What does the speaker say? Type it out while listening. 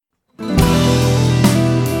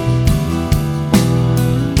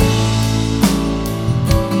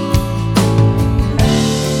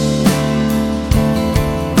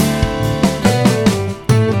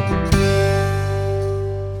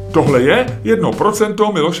Tohle je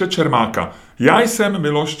 1% Miloše Čermáka. Já jsem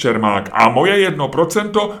Miloš Čermák a moje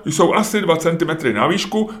 1% jsou asi 2 cm na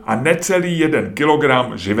výšku a necelý 1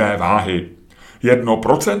 kg živé váhy.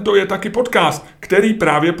 1% je taky podcast, který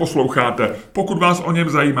právě posloucháte. Pokud vás o něm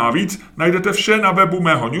zajímá víc, najdete vše na webu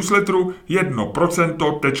mého newsletteru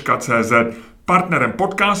 1%.cz. Partnerem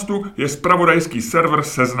podcastu je zpravodajský server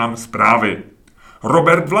Seznam Zprávy.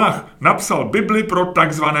 Robert Vlach napsal Bibli pro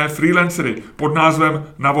takzvané freelancery pod názvem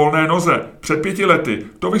Na volné noze před 5 lety.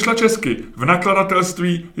 To vyšla česky v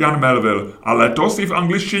nakladatelství Jan Melville a letos i v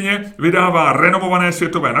angličtině vydává renomované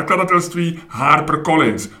světové nakladatelství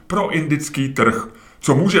HarperCollins pro indický trh.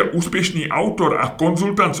 Co může úspěšný autor a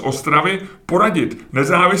konzultant z Ostravy poradit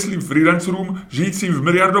nezávislým freelancerům žijícím v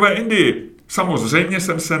miliardové Indii? Samozřejmě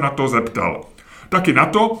jsem se na to zeptal. Taky na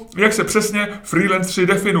to, jak se přesně freelanceri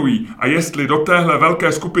definují a jestli do téhle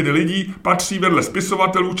velké skupiny lidí patří vedle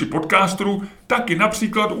spisovatelů či podcasterů taky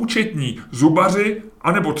například účetní, zubaři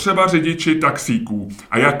anebo třeba řidiči taxíků.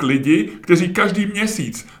 A jak lidi, kteří každý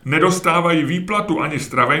měsíc nedostávají výplatu ani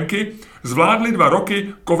stravenky, zvládli 2 roky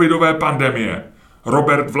covidové pandemie.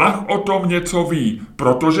 Robert Vlach o tom něco ví,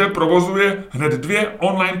 protože provozuje hned 2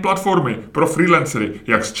 online platformy pro freelancery,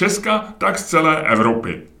 jak z Česka, tak z celé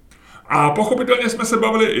Evropy. A pochopitelně jsme se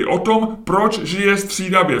bavili i o tom, proč žije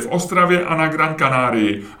střídavě v Ostravě a na Gran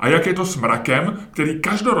Canárii a jak je to s mrakem, který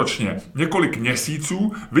každoročně několik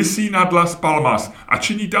měsíců visí nad Las Palmas a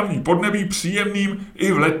činí tamní podnebí příjemným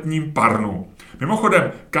i v letním parnu.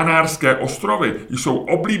 Mimochodem, Kanárské ostrovy jsou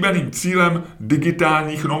oblíbeným cílem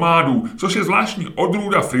digitálních nomádů, což je zvláštní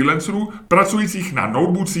odrůda freelancerů pracujících na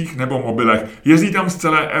notebookích nebo mobilech. Jezdí tam z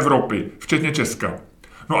celé Evropy, včetně Česka.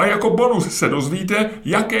 No a jako bonus se dozvíte,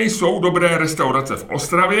 jaké jsou dobré restaurace v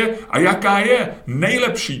Ostravě a jaká je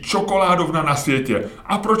nejlepší čokoládovna na světě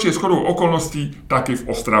a proč je shodou okolností taky v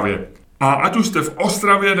Ostravě. A ať už jste v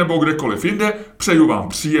Ostravě nebo kdekoliv jinde, přeju vám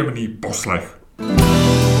příjemný poslech.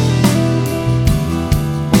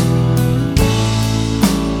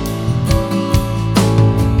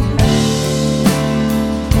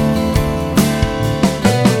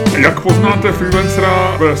 Jak poznáte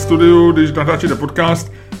freelancera ve studiu, když natáčíte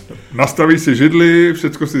podcast, nastaví si židli,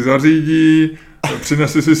 všecko si zařídí,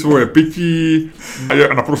 přinese si svoje pití a je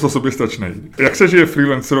naprosto soběstačný. Jak se žije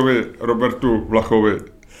freelancerovi Robertu Vlachovi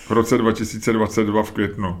v roce 2022 v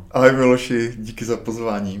květnu? Ahoj Miloši, díky za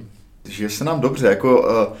pozvání. Žije se nám dobře,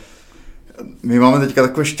 my máme teďka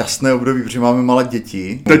takové šťastné období, protože máme malé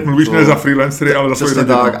děti. Teď mluvíš ne za freelancery, ale za svoji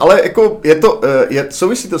rodinu. Tak, ale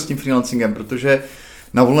souvisí to s tím freelancingem, protože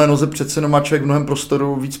na volné noze přece jenom má člověk mnohem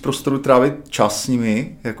víc prostoru trávit čas s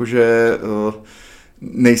nimi, jakože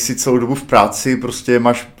nejsi celou dobu v práci, prostě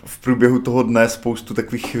máš v průběhu toho dne spoustu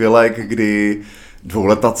takových chvilek, kdy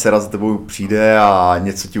 2letá dcera za tebou přijde a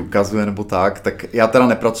něco ti ukazuje nebo tak já teda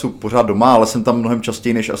nepracuji pořád doma, ale jsem tam mnohem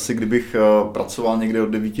častěji, než asi kdybych pracoval někde od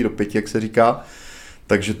 9 do 5, jak se říká,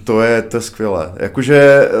 takže to je skvělé,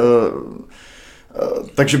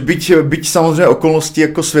 takže byť samozřejmě okolnosti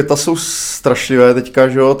jako světa jsou strašlivé teďka,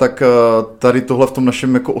 že jo, tak tady tohle v tom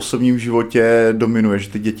našem jako osobním životě dominuje, že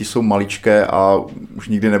ty děti jsou maličké a už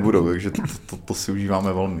nikdy nebudou, takže to si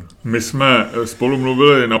užíváme velmi. My jsme spolu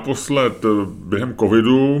mluvili naposled během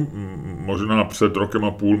covidu, možná před 1,5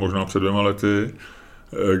 roku, možná před 2 lety,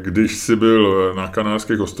 když jsi byl na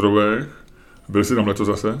Kanárských ostrovech. Byl jsi tam letos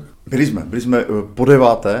zase? Byli jsme po 9.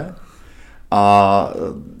 A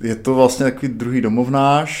je to vlastně takový druhý domov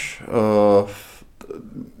náš,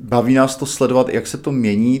 baví nás to sledovat, jak se to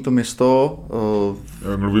mění, to město.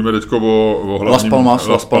 Mluvíme teďko o hlavním...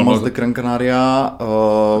 Las Palmas de Gran Canaria,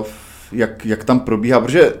 jak tam probíhá,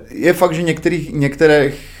 protože je fakt, že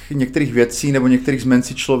některých věcí nebo některých změn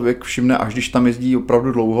si člověk všimne, až když tam jezdí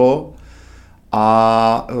opravdu dlouho,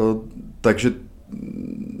 a takže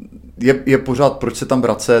je pořád, proč se tam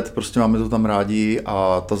vracet, prostě máme to tam rádi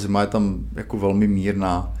a ta zima je tam jako velmi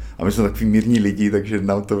mírná. A my jsme takový mírní lidi, takže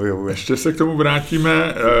nám to vyhovuje. Ještě se k tomu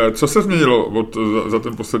vrátíme. Co se změnilo za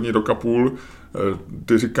ten poslední 1,5 roku?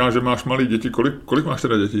 Ty říkáš, že máš malé děti. Kolik máš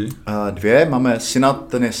teda dětí? 2. Máme syna,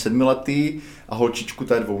 ten je 7letý a holčičku,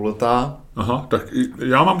 ta je 2letá. Aha, tak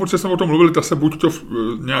já mám pocit, že jsme o tom mluvili, ta se buď to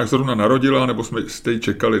nějak zrovna narodila, nebo jste ji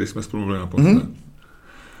čekali, když jsme spolu mluvili naposled. Mm-hmm.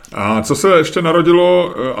 A co se ještě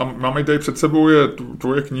narodilo, a máme tady před sebou, je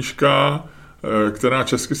tvoje knížka, která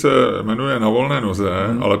česky se jmenuje Na volné noze,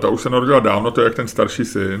 ale ta už se narodila dávno, to je jak ten starší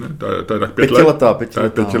syn, ta je tak 5 let. Ta je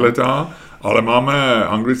 5letá, ale máme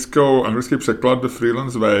anglický překlad The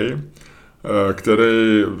Freelance Way,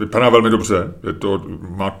 který vypadá velmi dobře.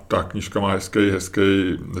 Ta knížka má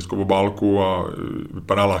hezkou obálku a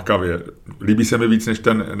vypadá lákavě. Líbí se mi víc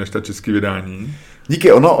než ta český vydání.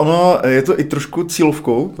 Díky, ono je to i trošku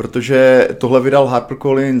cílovkou, protože tohle vydal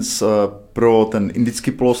HarperCollins pro ten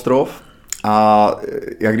indický poloostrov a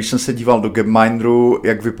já když jsem se díval do Gapminderu,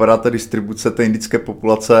 jak vypadá ta distribuce té indické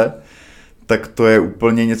populace, tak to je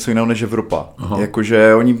úplně něco jiného než Evropa.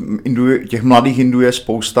 Jakože těch mladých Hindů je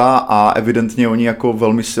spousta a evidentně oni jako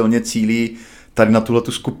velmi silně cílí tady na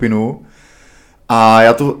tuhletu skupinu. A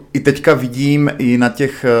já to i teďka vidím i na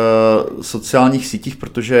těch sociálních sítích,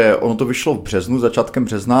 protože ono to vyšlo v březnu, začátkem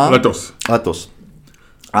března. Letos.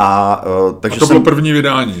 Takže to bylo první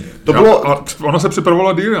vydání. Ono se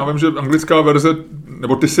připravovalo díl, já vím, že anglická verze,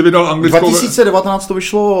 nebo ty si vydal anglickou 2019 to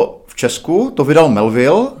vyšlo v Česku, to vydal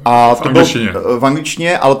Melville a to bylo v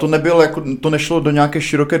angličtině, ale to nešlo do nějaké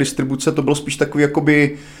široké distribuce, to bylo spíš takový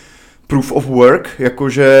jakoby proof of work,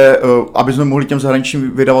 jakože aby jsme mohli těm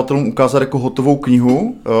zahraničním vydavatelům ukázat jako hotovou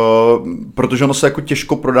knihu, protože ono se jako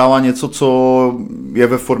těžko prodává něco, co je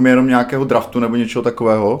ve formě jenom nějakého draftu nebo něčeho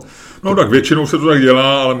takového. No tak většinou se to tak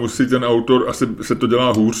dělá, ale musí ten autor, asi se to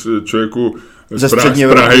dělá hůř člověku z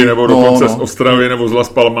Prahy nebo dokonce z Ostravy nebo z Las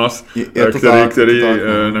Palmas, který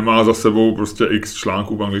nemá za sebou prostě x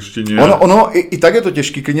článků v angličtině. Ono i tak je to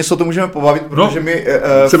těžký, klidně se o to můžeme pobavit, protože my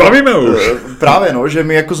se bavíme už. Právě, že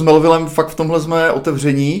my jako s Melvillem fakt v tomhle jsme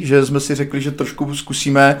otevření, že jsme si řekli, že trošku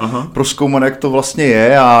zkusíme prozkoumat, jak to vlastně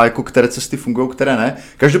je a jako které cesty fungují, které ne.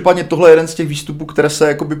 Každopádně tohle je jeden z těch výstupů, které se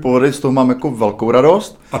jakoby povedly, z toho mám jako velkou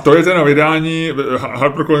radost. A to je na vydání,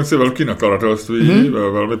 HarperCollins je velký nakladatelství,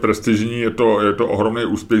 velmi prestižní, je to ohromný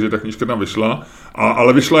úspěch, že ta knížka tam vyšla,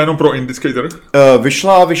 ale vyšla jenom pro indický trh?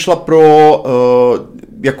 Vyšla pro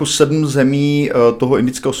jako 7 zemí toho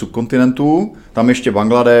indického subkontinentu, tam ještě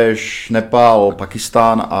Bangladeš, Nepál,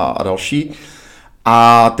 Pakistán a další.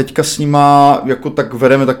 A teďka s nima jako tak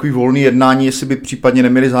vedeme takový volný jednání, jestli by případně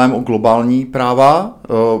neměli zájem o globální práva,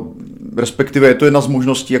 respektive je to jedna z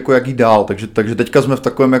možností, jako jak jít dál, takže teďka jsme v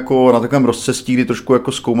takovém jako, na takovém rozcestí, kdy trošku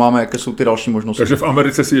jako zkoumáme, jaké jsou ty další možnosti. Takže v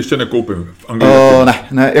Americe si ještě nekoupím?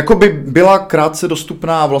 Ne, jako by byla krátce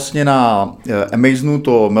dostupná vlastně na Amazonu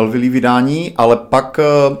to Melville vydání, ale pak,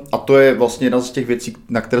 a to je vlastně jedna z těch věcí,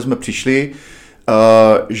 na které jsme přišli,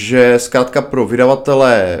 že zkrátka pro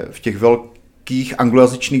vydavatele v těch velkých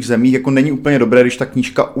anglojazyčných zemích jako není úplně dobré, když ta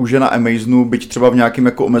knížka už je na Amazonu, byť třeba v nějakém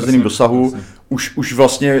jako omezeném dosahu, už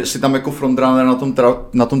vlastně si tam jako frontrunner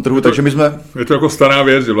na tom trhu, takže my jsme... Je to jako stará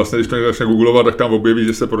věc, že vlastně, když to začne googlovat, tak tam objeví,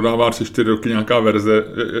 že se prodává 3-4 roky nějaká verze.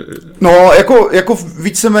 No, jako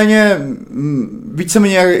víceméně,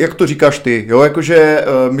 jak to říkáš ty, jo, jakože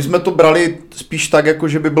my jsme to brali spíš tak, jako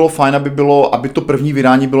že by bylo fajn, aby to první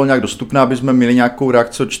vydání bylo nějak dostupné, aby jsme měli nějakou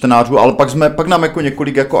reakci od čtenářů, ale pak nám jako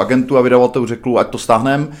několik jako agentů a vydavatelů řekl, ať to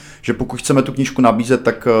stáhneme, že pokud chceme tu knížku nabízet,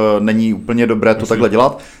 tak není úplně dobré to takhle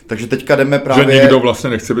dělat, takže teďka jdeme právě... Že nikdo vlastně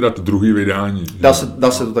nechce vydat druhý vydání.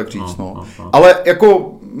 Dá se to tak říct, no. Ale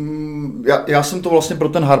jako já jsem to vlastně pro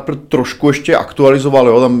ten Harper trošku ještě aktualizoval,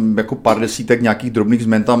 jo, tam jako pár desítek nějakých drobných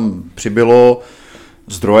změn tam přibylo,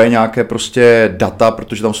 zdroje nějaké prostě data,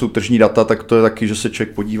 protože tam jsou tržní data, tak to je taky, že se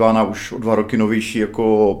člověk podívá na už o 2 roky novější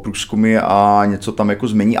jako průzkumy a něco tam jako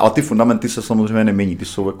změní, ale ty fundamenty se samozřejmě nemění, ty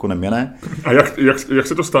jsou jako neměnné. A jak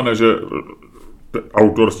se to stane, že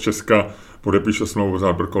autor z Česka podepíše smlouvu s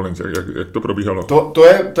HarperCollins, jak to probíhalo?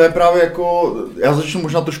 To je právě jako, já začnu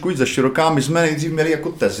možná trošku víc ze široká, my jsme nejdřív měli jako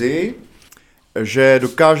tezi, že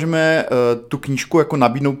dokážeme tu knížku jako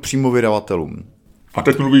nabídnout přímo vydavatelům. A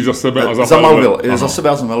teď mluvíš za sebe a za Melville. Za sebe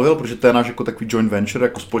a za Melville, protože to je náš jako takový joint venture,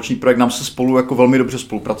 jako společný projekt, nám se spolu jako velmi dobře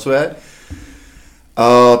spolupracuje.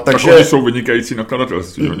 Takže tak oni jsou vynikající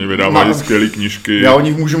nakladatelství, oni vydávají skvělé knížky. Já o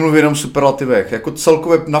nich můžu mluvit jenom v superlativech, jako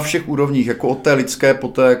celkově na všech úrovních, jako od té lidské, po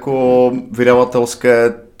té jako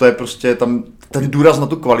vydavatelské, to je prostě tam ten důraz na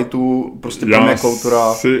tu kvalitu, prostě pro mě jako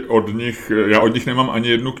autora. Já od nich nemám ani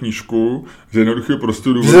jednu knížku, z jednoduchého prostě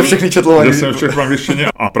důvodu. Že jsem všechny četl. Že jsem všechny v angličtině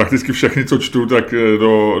a prakticky všechny, co čtu, tak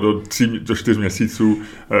do 4 měsíců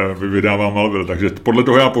vydávám Melville. Takže podle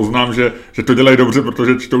toho já poznám, že to dělají dobře,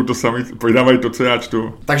 protože čtou to sami, vydávají to, co já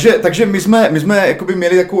čtu. Takže my jsme jakoby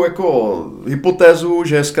měli takovou jako hypotézu,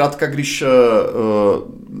 že zkrátka, když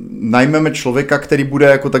najmeme člověka, který bude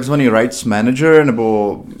jako takzvaný rights manager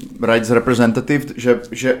nebo rights representative,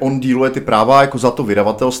 že on díluje ty práva jako za to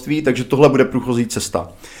vydavatelství, takže tohle bude průchozí cesta.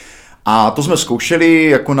 A to jsme zkoušeli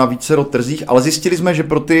jako na vícero trzích, ale zjistili jsme, že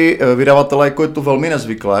pro ty vydavatele jako je to velmi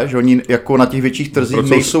nezvyklé, že oni jako na těch větších trzích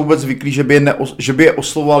nejsou vůbec zvyklí, že by je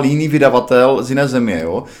oslovoval jiný vydavatel z jiné země.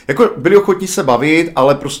 Jo? Jako byli ochotní se bavit,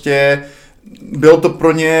 ale prostě bylo to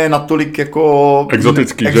pro ně natolik jako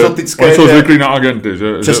exotické, že oni jsou zvyklí na agenty,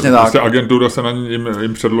 že prostě agentura se na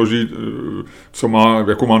jim předloží, co má,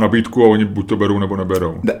 jakou má nabídku a oni buď to berou nebo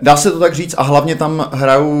neberou. Dá se to tak říct a hlavně tam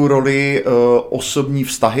hrajou roli osobní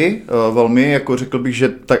vztahy velmi, jako řekl bych,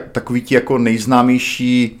 že takový ti jako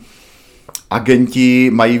nejznámější agenti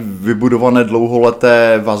mají vybudované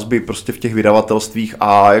dlouholeté vazby prostě v těch vydavatelstvích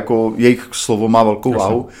a jako jejich slovo má velkou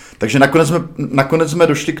váhu. Takže nakonec jsme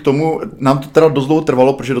došli k tomu, nám to teda dost dlouho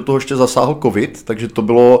trvalo, protože do toho ještě zasáhl covid, takže to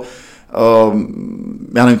bylo,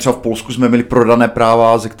 já nevím, třeba v Polsku jsme měli prodané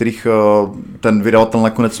práva, ze kterých ten vydavatel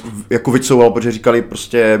nakonec jako vycouval, protože říkali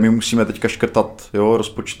prostě my musíme teďka škrtat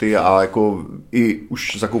rozpočty a jako i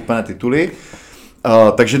už zakoupené tituly.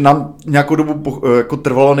 Takže nám nějakou dobu jako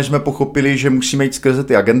trvalo, než jsme pochopili, že musíme jít skrze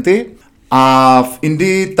ty agenty. A v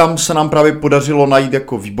Indii tam se nám právě podařilo najít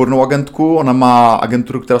jako výbornou agentku. Ona má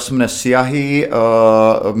agenturu, která se jmenuje Siahi,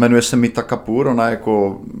 jmenuje se Mita Kapoor, ona je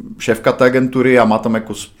jako šéfka té agentury a má tam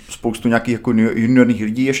jako spoustu nějakých jako juniorních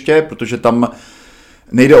lidí ještě, protože tam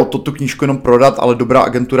nejde o to tu knížku jenom prodat, ale dobrá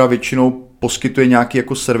agentura většinou poskytuje nějaký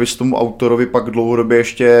jako servis tomu autorovi pak dlouhodobě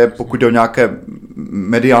ještě, pokud jde o nějaké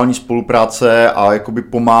mediální spolupráce a jakoby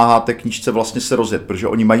pomáhá té knížce vlastně se rozjet, protože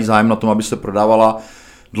oni mají zájem na tom, aby se prodávala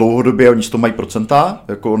dlouhodobě, oni z toho mají procenta,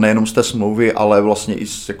 jako nejenom z té smlouvy, ale vlastně i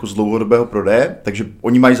jako z dlouhodobého prodeje, takže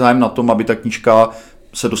oni mají zájem na tom, aby ta knížka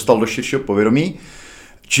se dostala do širšího povědomí,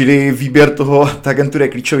 čili výběr té agentury je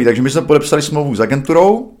klíčový, takže my jsme podepsali smlouvu s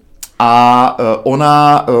agenturou, a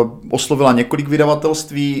ona oslovila několik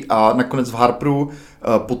vydavatelství a nakonec v Harperu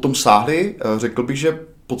potom sáhli, řekl bych, že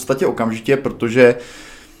v podstatě okamžitě, protože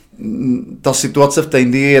ta situace v té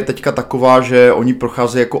Indii je teďka taková, že oni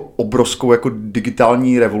procházejí jako obrovskou jako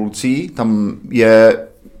digitální revolucí, tam je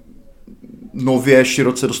nově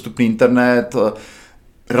široce dostupný internet,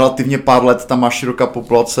 relativně pár let tam má široká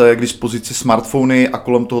populace k dispozici smartfony a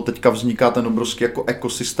kolem toho teďka vzniká ten obrovský jako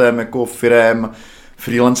ekosystém jako firem,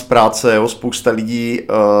 freelance práce, spousta lidí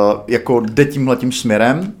jako jde tímhletím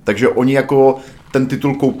směrem, takže oni jako ten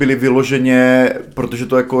titul koupili vyloženě, protože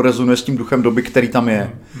to jako rezonuje s tím duchem doby, který tam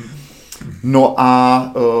je. No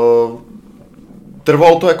a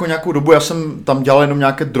trvalo to jako nějakou dobu, já jsem tam dělal jenom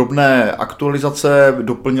nějaké drobné aktualizace,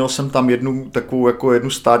 doplnil jsem tam jednu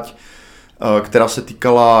stať, která se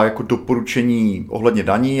týkala jako doporučení ohledně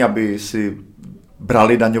daní, aby si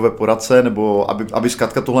brali daňové poradce, nebo aby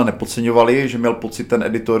zkrátka tohle nepodceňovali, že měl pocit ten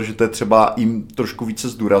editor, že to je třeba jim trošku více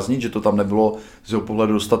zdůraznit, že to tam nebylo z jeho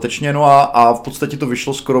pohledu dostatečně, no a v podstatě to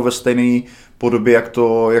vyšlo skoro ve stejné podobě,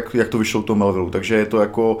 jak to vyšlo u toho Melvillu, takže je to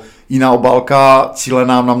jako jiná obálka,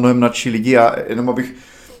 cílená na mnohem mladší lidi a jenom abych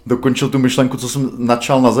dokončil tu myšlenku, co jsem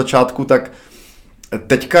načal na začátku, tak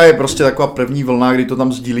teďka je prostě taková první vlna, kdy to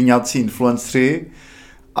tam sdílí nějací influenceri.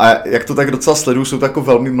 A jak to tak docela sleduju, jsou to jako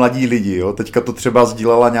velmi mladí lidi. Jo? Teďka to třeba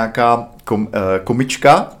sdílela nějaká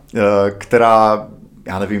komička, která,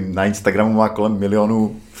 já nevím, na Instagramu má kolem 1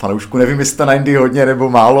 milionu fanoušků. Nevím, jestli to na Indii hodně nebo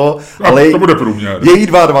málo, ale to bude průměr. Je jí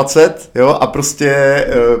 22, jo? A prostě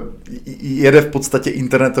jede v podstatě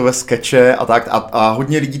internetové skeče a tak. A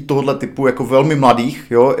hodně lidí tohohle typu, jako velmi mladých,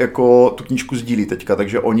 jo? Jako tu knížku sdílí teďka.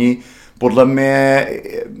 Takže oni podle mě,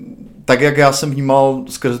 tak jak já jsem vnímal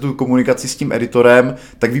skrze tu komunikaci s tím editorem,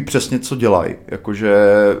 tak ví přesně, co dělají. Jakože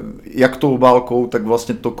jak tou obálkou, tak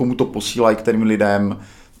vlastně to, komu to posílají, kterým lidem,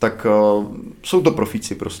 tak jsou to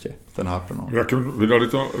profíci prostě, ten Harper. No.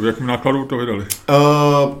 V jakém nákladu to vydali?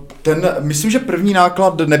 Myslím, že první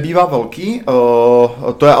náklad nebývá velký,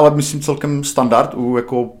 to je ale myslím celkem standard u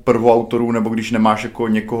jako prvoautorů, nebo když nemáš jako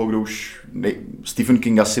někoho, kdo už Stephen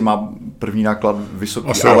King asi má první náklad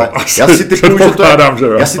vysoký, ale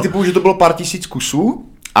já si typuju, že to bylo pár tisíc kusů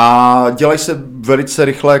a dělají se velice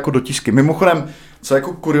rychle jako dotisky. Mimochodem, co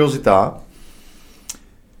jako kuriozita,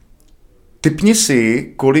 tipni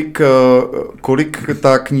si, kolik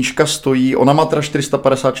ta knížka stojí, ona má teda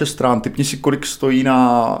 456 strán, tipni si, kolik stojí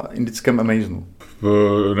na indickém Amazonu.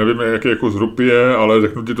 Nevím, jaký jako zhrub je, ale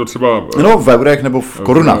řeknu ti to třeba... No v eurech nebo v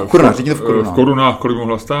korunách, řekni to v korunách. V korunách, kolik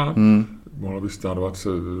mohla stát? Mohla by stát 20,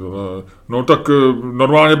 no tak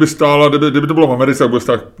normálně by stála, kdyby to bylo v Americe, tak bude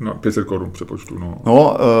stát na 500 korun přepočtu.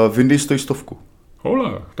 No, v Indii stojí 100.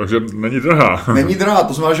 Hole, takže není drahá. Není drahá,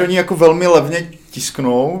 to znamená, že oni jako velmi levně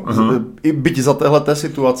tisknou, i byť za téhleté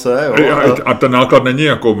situace. Jo. A ten náklad není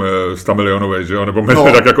jako 100 milionový, že jo? Nebo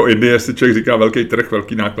tak jako Indie, si člověk říká velký trh,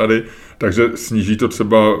 velký náklady, takže sníží to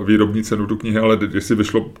třeba výrobní cenu tu knihy, ale jestli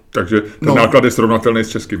vyšlo, takže ten náklad je srovnatelný s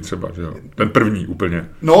českým třeba, že jo? Ten první úplně.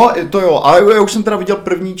 No, to jo, ale já už jsem teda viděl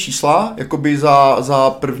první čísla, jakoby za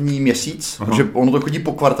první měsíc, že ono to chodí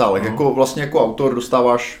po kvartálech, jako vlastně jako autor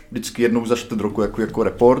dostáváš vždycky jednou za čtvrt roku jako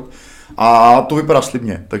report A to vypadá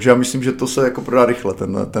slibně, takže já myslím, že to se jako prodá rychle,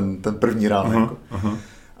 ten první ráno. Jako.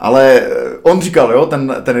 Ale on říkal, jo,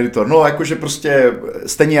 ten editor, no jakože prostě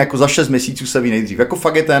stejně jako za 6 měsíců se ví nejdřív. Jako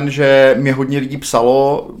fakt je ten, že mě hodně lidí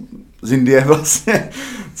psalo z Indie vlastně,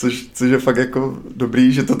 což je fakt jako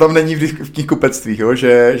dobrý, že to tam není v knihkupectvích, jo,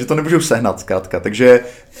 že to nemůžou sehnat zkrátka, takže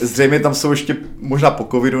zřejmě tam jsou ještě možná po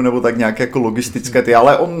covidu nebo tak nějaké jako logistické ty,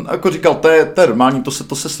 ale on jako říkal, to je normální,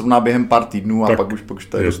 to se srovná během pár týdnů a tak pak už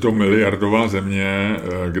to je... Je to miliardová země,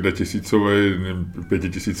 kde 5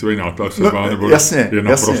 000 náklad třeba, nebo jasně, je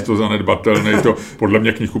naprosto zanedbatelný, to podle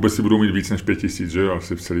mě knihkupectví budou mít víc než 5 000, že jo,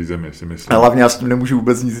 asi v celé zemi, si myslím. A hlavně já s tím nemůžu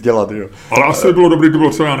vůbec nic dělat, jo. Ale asi bylo dobrý, to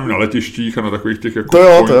bylo co já nevím, na letištích a na takových těch jako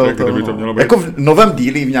to by to mělo být. Jako v novém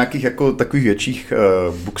díli, v nějakých jako takových větších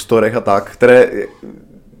bookstores a tak, které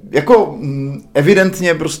jako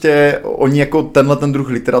evidentně prostě oni jako ten druh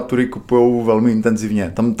literatury kupujou velmi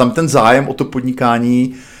intenzivně. Tam ten zájem o to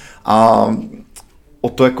podnikání a o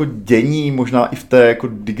to jako dění možná i v té jako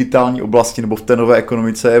digitální oblasti nebo v té nové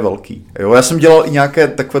ekonomice je velký. Jo? Já jsem dělal i nějaké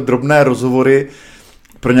takové drobné rozhovory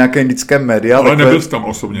pro nějaké indické média. Ale nebyl jsi tam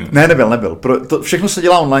osobně. Ne, nebyl. To všechno se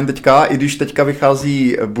dělá online teďka, i když teďka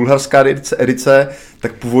vychází bulharská edice,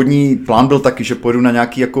 tak původní plán byl taky, že pojedu na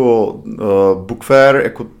nějaký jako book fair,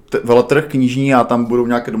 jako veletrh knižní a tam budou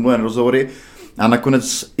nějaké domluvené rozhovory. A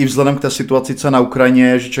nakonec i vzhledem k té situaci, co je na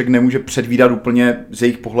Ukrajině, že člověk nemůže předvídat úplně z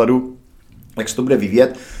jejich pohledu, jak se to bude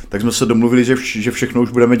vyvíjet, tak jsme se domluvili, že všechno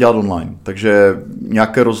už budeme dělat online. Takže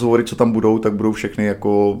nějaké rozhovory, co tam budou, tak budou všechny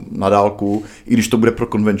jako na dálku, i když to bude pro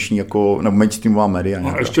konvenční jako nebo mainstreamová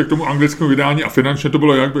média. A ještě k tomu anglickému vydání a finančně to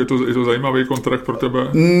bylo jak? Je to zajímavý kontrakt pro tebe?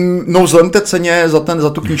 No vzhledem té ceně za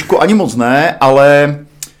tu knížku ani moc ne, ale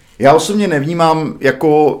já osobně nevnímám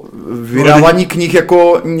jako vydávání knih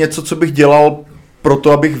jako něco, co bych dělal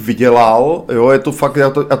proto, abych vydělal. Jo, je to fakt,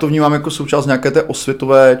 já to vnímám jako součást nějaké té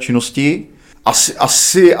osvětové činnosti.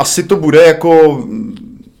 Asi to bude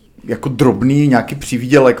jako drobný nějaký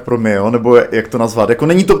přivýdělek pro mě, jo? Nebo jak to nazvat. Jako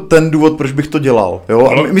není to ten důvod, proč bych to dělal. Jo?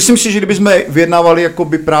 A myslím si, že kdybychom vyjednávali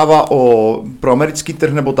jakoby práva pro americký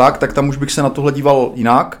trh nebo tak tam už bych se na tohle díval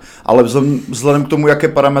jinak, ale vzhledem k tomu, jaké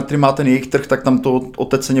parametry má ten jejich trh, tak tam to o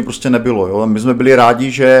té ceně prostě nebylo. Jo? My jsme byli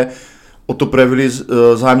rádi, že o to projevili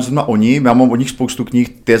zájem zrovna oni. Já mám o nich spoustu knih,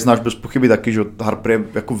 ty je znáš bez pochyby taky, že Harper je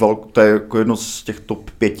jako to je jako jedno z těch top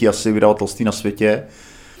 5 asi vydavatelství na světě.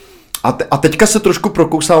 A teďka se trošku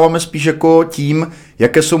prokousáváme spíš jako tím,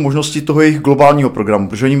 jaké jsou možnosti toho jejich globálního programu,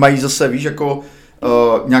 protože oni mají zase, víš, jako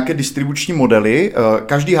nějaké distribuční modely.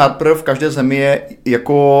 Každý Harper v každé zemi je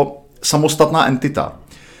jako samostatná entita.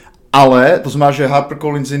 Ale to znamená, že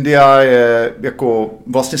HarperCollins India je jako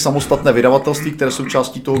vlastně samostatné vydavatelství, které jsou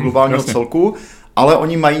částí toho globálního celku, ale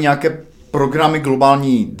oni mají nějaké programy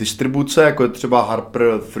globální distribuce, jako je třeba Harper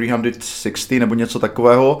 360 nebo něco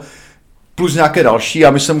takového, plus nějaké další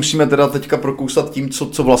a my se musíme teda teďka prokousat tím,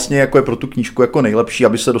 co vlastně jako je pro tu knížku jako nejlepší,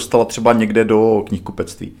 aby se dostala třeba někde do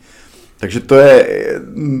knihkupectví. Takže to je...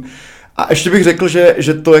 A ještě bych řekl,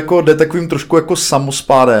 že to jako jde takovým trošku jako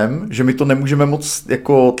samospádem, že my to nemůžeme moc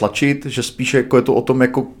jako tlačit, že spíš jako je to o tom,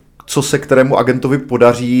 jako co se kterému agentovi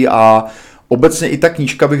podaří a obecně i ta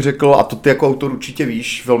knížka bych řekl, a to ty jako autor určitě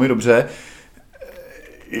víš velmi dobře,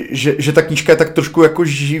 že ta knížka je tak trošku jako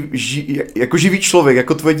živý člověk,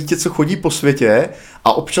 jako tvoje dítě, co chodí po světě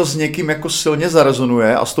a občas s někým jako silně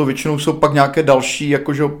zarezonuje a z toho většinou jsou pak nějaké další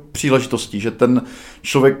jakože příležitosti, že ten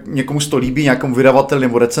člověk někomu to líbí, nějakému vydavateli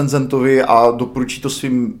nebo recenzentovi a doporučí to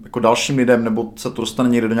svým jako dalším lidem nebo se to dostane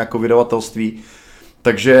někde do nějakého vydavatelství.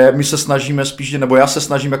 Takže my se snažíme spíš, nebo já se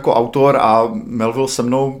snažím jako autor a Melville se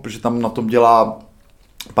mnou, protože tam na tom dělá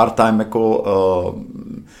part-time jako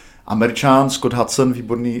Američan, Scott Hudson,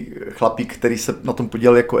 výborný chlapík, který se na tom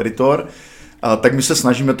podílel jako editor, tak my se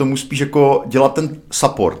snažíme tomu spíš jako dělat ten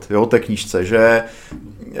support, jo, té knížce, že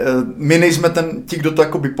my nejsme ti, kdo to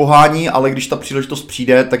jakoby pohání, ale když ta příležitost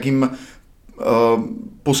přijde, tak jim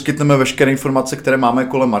poskytneme veškeré informace, které máme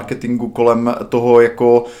kolem marketingu, kolem toho,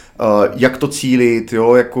 jako, jak to cílit,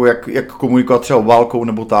 jo, jako, jak komunikovat třeba obálkou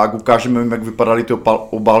nebo tak, ukážeme jim, jak vypadaly ty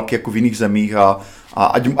obálky jako v jiných zemích a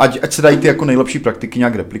ať se dají ty jako nejlepší praktiky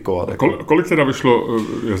nějak replikovat. Jako. Kolik teda vyšlo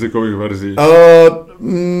jazykových verzí?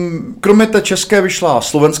 Kromě té české vyšla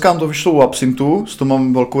slovenská, to vyšlo u Absintu, s tom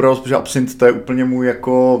mám velkou radost, protože Absint to je úplně můj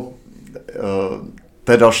jako...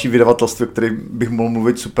 To je další vydavatelství, o kterém bych mohl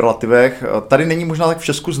mluvit v superlativech. Tady není možná tak v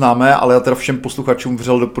Česku známé, ale já teda všem posluchačům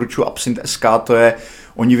vřel doporučuji Absint.sk,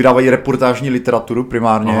 oni vydávají reportážní literaturu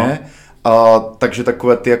primárně, takže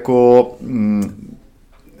takové ty jako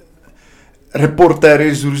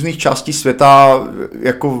reportéry z různých částí světa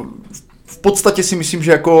jako v podstatě si myslím,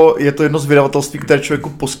 že jako je to jedno z vydavatelství, které člověku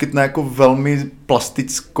poskytne jako velmi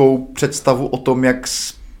plastickou představu o tom, jak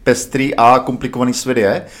pestrý a komplikovaný svět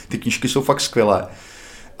je. Ty knížky jsou fakt skvělé.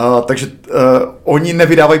 Takže oni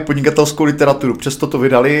nevydávají podnikatelskou literaturu, přesto to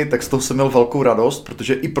vydali, tak z toho jsem měl velkou radost,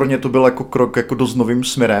 protože i pro ně to byl jako krok jako dost novým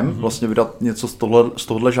směrem, vlastně vydat něco z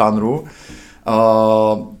tohohle žánru.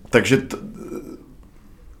 Takže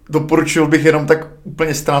doporučil bych jenom tak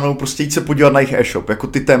úplně stranou prostě jít se podívat na jejich e-shop. Jako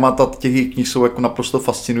ty témata těch jejich knih jsou jako naprosto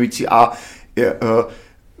fascinující a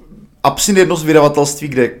Absint jedno z vydavatelství,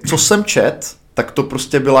 kde co jsem čet, tak to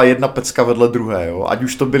prostě byla jedna pecka vedle druhé, jo. Ať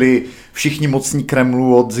už to byli všichni mocní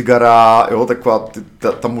Kremlu od Zigara, jo, taková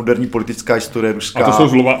ta moderní politická historie ruská. A to jsou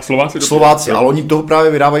Slováci? Slováci, ale oni toho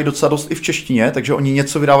právě vydávají docela dost i v češtině, takže oni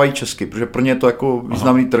něco vydávají česky, protože pro ně je to jako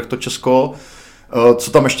významný trh, to Česko.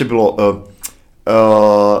 Co tam ještě bylo?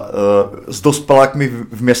 S dospělákmi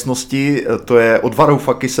v městnosti, to je od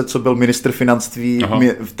Varoufakise, co byl ministr financí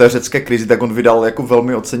v té řecké krizi, tak on vydal jako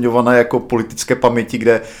velmi oceňované jako politické paměti,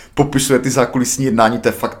 kde popisuje ty zákulisní jednání, to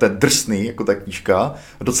je fakt drsný, jako ta knížka.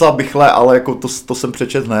 Docela bychle, ale jako to jsem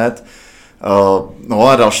přečet hned. No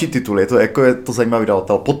a další tituly, je to zajímavý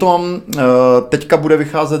vydavatel. Potom teďka bude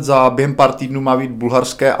vycházet během pár týdnů má být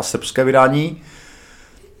bulharské a srbské vydání,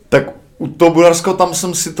 tak u toho bulharského tam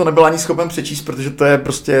jsem si to nebyl ani schopen přečíst, protože to je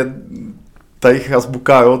prostě ta jejich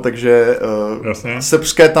azbuka, jo, takže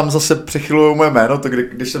srbské tam zase přechylují moje jméno, to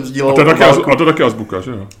když jsem sdílel... A to taky azbuka,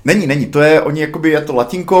 že jo? Není, to je, oni jakoby je to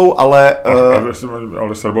latinkou, ale...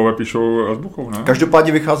 Ale Srbové píšou azbukou, ne?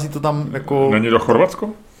 Každopádně vychází to tam jako... Není to Chorvatsko?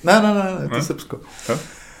 Ne, to je Srbsko.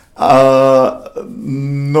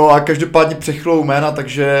 No a každopádně přechylují jména,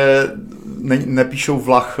 takže nepíšou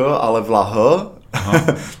Vlach, ale Vlach.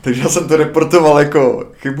 Takže já jsem to reportoval jako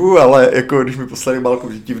chybu, ale jako když mi poslali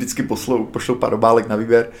obálku, že ti vždycky pošlou pár obálek na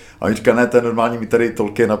výběr a oni říká, ne, to je normální, my tady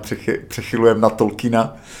Tolkiena přechylujeme na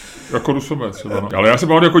Tolkiena. Jako Rusové třeba, no. Ale já se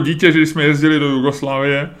pamatuju jako dítě, že když jsme jezdili do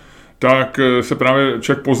Jugoslávie, tak se právě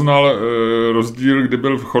člověk poznal rozdíl, kdy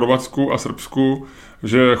byl v Chorvatsku a Srbsku,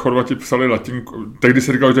 že Chorvati psali latinku, tehdy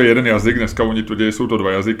se říkalo, že to je jeden jazyk, dneska oni tvrdí, jsou to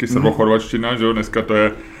dva jazyky, srbo-chorvačtina, že jo, dneska to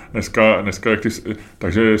je, dneska jak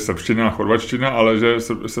takže srbština a chorvačtina, ale že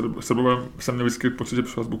Srbové jsem měl vždycky pocit, že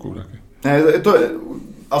přišel azbukou taky. Ne,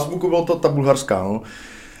 azbukou byla ta bulharská, no.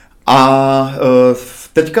 A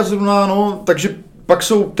teďka zrovna, no, takže pak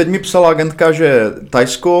teď mi psala agentka, že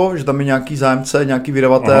Thajsko, že tam je nějaký zájemce, nějaký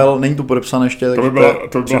vydavatel, není to podepsané ještě. To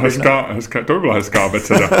by byla hezká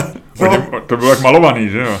abeceda. To bylo jak malovaný,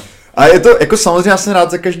 že jo? A je to, jako samozřejmě já jsem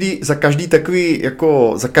rád za každý takový,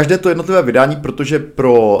 jako za každé to jednotlivé vydání, protože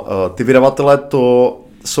pro ty vydavatele to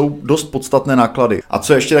jsou dost podstatné náklady. A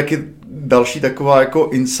co je ještě taky další taková jako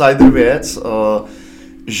insider věc,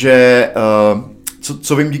 že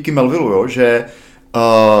co vím díky Melvillu, jo, že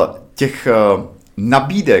těch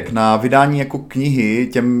nabídek na vydání jako knihy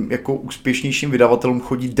těm jako úspěšnějším vydavatelům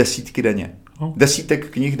chodí desítky denně. Desítek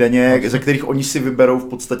knih denně, ze kterých oni si vyberou v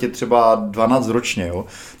podstatě třeba 12 ročně. Jo.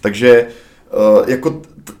 Takže jako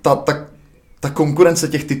ta konkurence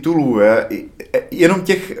těch titulů je jenom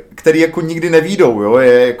těch, který jako nikdy nevídou, jo,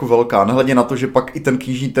 je jako velká. Nehledě na to, že pak i ten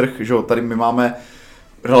knižní trh, že jo, tady my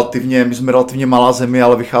jsme relativně malá zemi,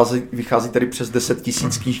 ale vychází tady přes 10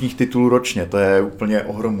 000 knižních titulů ročně. To je úplně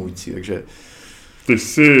ohromující, takže... Ty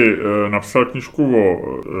jsi napsal knížku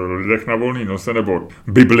o lidech na volné noze, nebo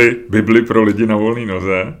Bibli pro lidi na volné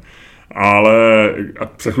noze, ale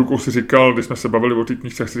před chvilkou si říkal, když jsme se bavili o té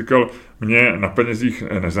knížce, si říkal, mně na penězích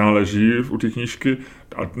nezáleží u té knížky,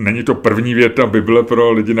 a není to první věta Bible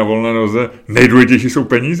pro lidi na volné noze, nejdůležitější jsou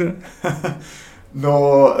peníze?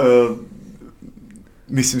 No,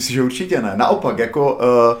 myslím si, že určitě ne. Naopak, jako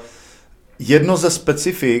jedno ze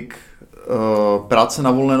specifik práce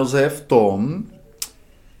na volné noze je v tom,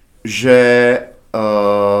 že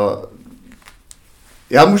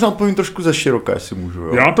já možná odpovím trošku ze široka, jestli můžu.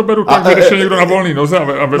 Jo? Já to beru tak, že když je někdo na volné noze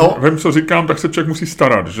a vím, co říkám, tak se člověk musí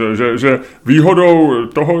starat. Že výhodou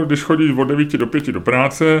toho, když chodíš od 9 do 5 do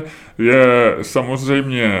práce, je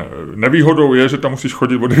samozřejmě, nevýhodou je, že tam musíš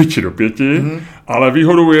chodit od 9 do 5, ale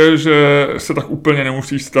výhodou je, že se tak úplně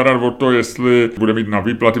nemusíš starat o to, jestli bude mít na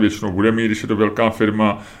výplaty, většinou bude mít, když je to velká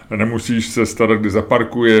firma, nemusíš se starat, kde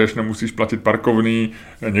zaparkuješ, nemusíš platit parkovný,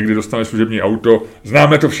 někdy dostaneš služební auto.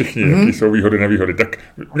 Známe to všichni, jaký jsou výhody, nevýhody. Tak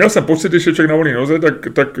měl jsem pocit, když je člověk na volné noze,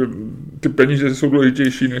 tak ty peníze jsou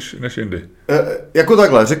důležitější než jindy. Jako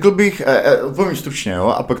takhle, řekl bych, odpovím stručně, jo,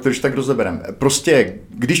 a pak to když tak rozeberem. Prostě,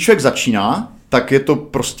 když člověk začíná, tak je to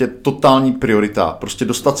prostě totální priorita. Prostě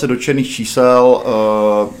dostat se do černých čísel,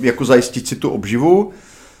 jako zajistit si tu obživu.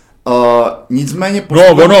 Nicméně...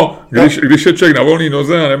 Když je člověk na volné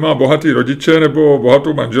noze a nemá bohatý rodiče, nebo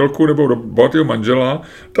bohatou manželku, nebo bohatého manžela,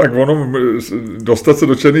 tak dostat se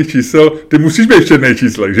do černých čísel, ty musíš být v černých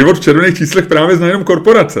číslech. Život v červených číslech právě zná jenom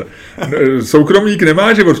korporace. Soukromník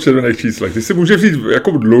nemá život v červených číslech. Ty si můžeš vzít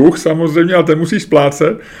jako dluh samozřejmě, ale ten musíš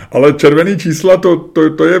splácet, ale červený čísla,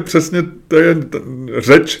 to je přesně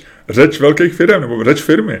řeč velkých firm, nebo řeč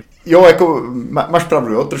firmy. Jo, jako máš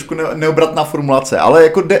pravdu, jo, trošku neobratná formulace, ale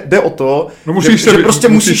jako jde o to,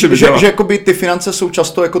 že jakoby ty finance jsou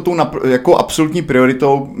často jako tou jako absolutní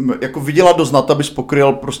prioritou, jako vydělat dost na to, abys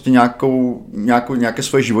pokryl prostě nějaké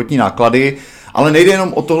svoje životní náklady, ale nejde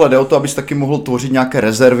jenom o tohle, jde o to, abys taky mohl tvořit nějaké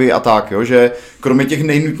rezervy a tak, jo, že kromě těch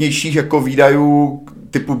nejnutnějších jako výdajů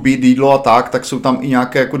typu být, jídlo a tak jsou tam i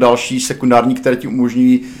nějaké jako další sekundární, které ti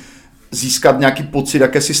umožní získat nějaký pocit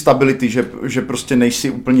jakési stability, že prostě nejsi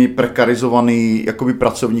úplně prekarizovaný jakoby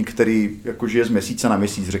pracovník, který jako žije z měsíce na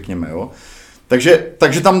měsíc, řekněme, jo.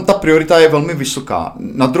 Takže tam ta priorita je velmi vysoká.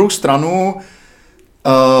 Na druhou stranu,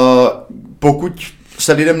 pokud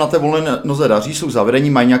se lidem na té volné noze daří, jsou zavedení,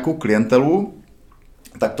 mají nějakou klientelu,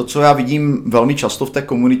 tak to, co já vidím velmi často v té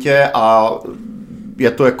komunitě a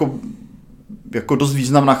je to jako dost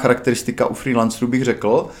významná charakteristika u freelancerů, bych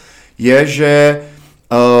řekl, je, že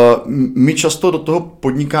my často do toho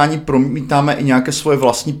podnikání promítáme i nějaké svoje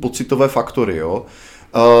vlastní pocitové faktory. Jo?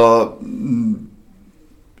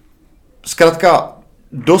 Zkrátka,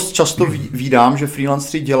 dost často vídám, že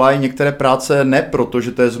freelanceri dělají některé práce ne proto,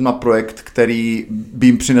 že to je zrovna projekt, který by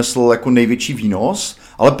jim přinesl jako největší výnos,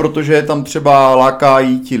 ale protože tam třeba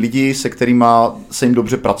lákají ti lidi, se kterými se jim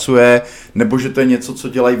dobře pracuje, nebo že to je něco, co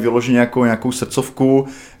dělají vyloženě jako nějakou srdcovku.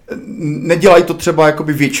 Nedělají to třeba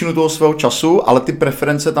jakoby většinu toho svého času, ale ty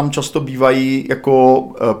preference tam často bývají jako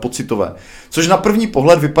pocitové. Což na první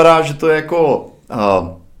pohled vypadá, že to je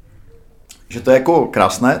jako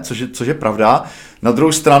krásné, což je pravda. Na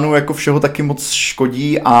druhou stranu jako všeho taky moc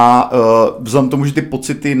škodí a vzhledem tomu, že ty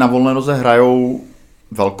pocity na volné noze hrajou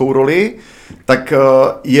velkou roli, tak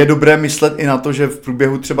je dobré myslet i na to, že v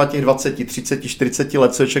průběhu třeba těch 20, 30, 40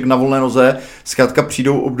 let, co je člověk na volné noze, zkrátka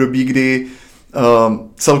přijdou období, kdy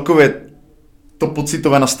celkově to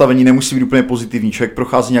pocitové nastavení nemusí být úplně pozitivní. Člověk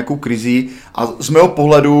prochází nějakou krizí a z mého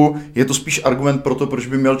pohledu je to spíš argument pro to, proč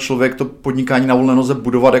by měl člověk to podnikání na volné noze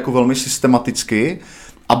budovat jako velmi systematicky,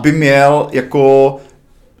 aby měl jako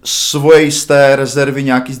svoje jisté rezervy,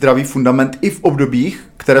 nějaký zdravý fundament i v obdobích,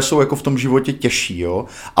 které jsou jako v tom životě těžší. Jo?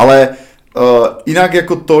 Ale jinak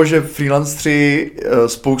jako to, že freelanceri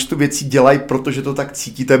spoustu věcí dělají, protože to tak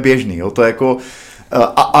cítí, to je běžný. Jo? To je jako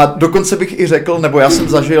a dokonce bych i řekl, nebo já jsem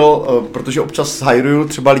zažil, protože občas hiruju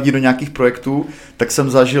třeba lidi do nějakých projektů, tak jsem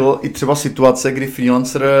zažil i třeba situace, kdy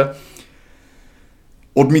freelancer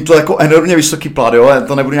odmítl jako enormně vysoký plat, jo, já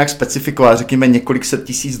to nebudu nějak specifikovat, řekněme několik set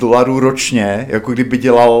tisíc dolarů ročně, jako kdyby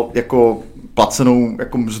dělal jako placenou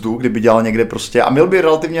jako mzdu, kdyby dělal někde prostě a měl by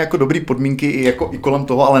relativně jako dobrý podmínky i kolem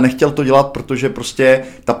toho, ale nechtěl to dělat, protože prostě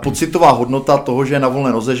ta pocitová hodnota toho, že je na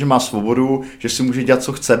volné noze, že má svobodu, že si může dělat,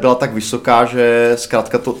 co chce, byla tak vysoká, že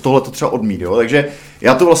zkrátka tohle to třeba odmít, jo. Takže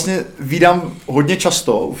já to vlastně vídám hodně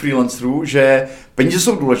často u freelancerů, že peníze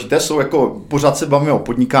jsou důležité, jsou jako pořád se bavíme o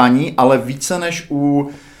podnikání, ale více než u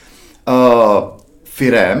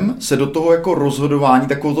firem se do toho jako rozhodování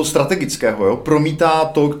takového toho strategického, jo, promítá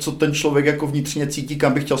to, co ten člověk jako vnitřně cítí,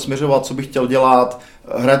 kam by chtěl směřovat, co by chtěl dělat,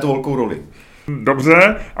 hraje to velkou roli.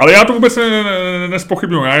 Dobře, ale já to vůbec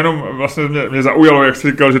nespochybnuju, já jenom vlastně mě zaujalo, jak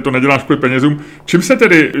jsi říkal, že to neděláš kvůli penězům. Čím se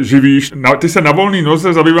tedy živíš? Ty se na volné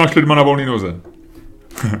noze zabýváš lidma na volné noze.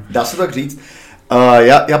 Dá se tak říct.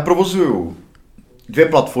 Já provozuju 2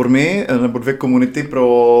 platformy nebo 2 komunity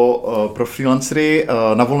pro freelancery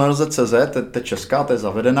na volnénoze.cz, to je česká, to je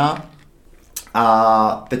zavedená.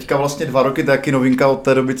 A teďka vlastně 2 roky, to je taky novinka od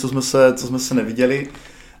té doby, co jsme se neviděli.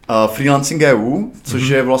 Freelancing EU, což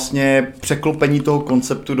je vlastně překlopení toho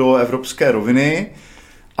konceptu do evropské roviny.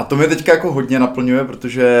 A to mě teďka jako hodně naplňuje,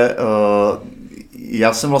 protože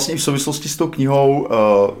já jsem vlastně v souvislosti s tou knihou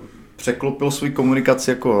překlopil svou komunikaci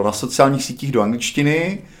jako na sociálních sítích do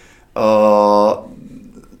angličtiny.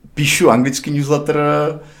 Píšu anglický newsletter,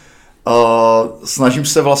 snažím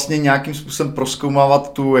se vlastně nějakým způsobem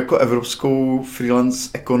prozkoumávat tu jako evropskou freelance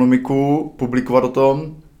ekonomiku, publikovat o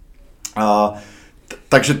tom.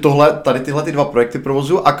 Takže tady tyhle 2 projekty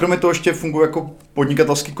provozuju a kromě toho ještě funguji jako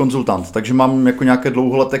podnikatelský konzultant, takže mám jako nějaké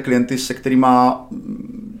dlouholeté klienty, se kterými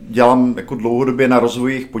dělám jako dlouhodobě na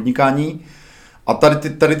rozvoji jejich podnikání a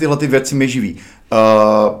tady tyhle věci mě živí.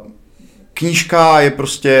 Knížka je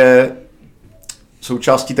prostě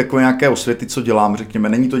součástí takové nějaké osvěty, co dělám, řekněme.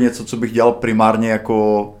 Není to něco, co bych dělal primárně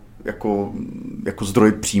jako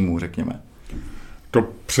zdroj příjmu, řekněme. to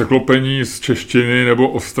překlopení z češtiny nebo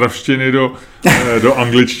ostravštiny do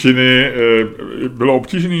angličtiny bylo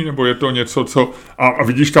obtížné, nebo je to něco, co... A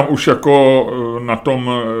vidíš tam už jako na tom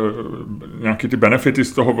nějaký ty benefity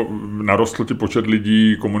z toho, narostl ti počet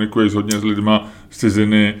lidí, komunikuješ hodně s lidma z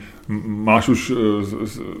ciziny, máš už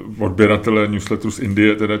odběratele newsletteru z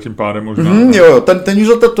Indie, teda tím pádem možná. Jo, ten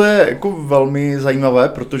newsletter to je jako velmi zajímavé,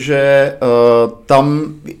 protože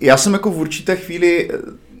tam, já jsem jako v určité chvíli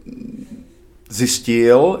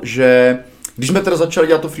zjistil, že když jsme teda začali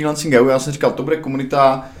dělat to freelancing EU, já jsem říkal, to bude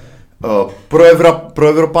komunita pro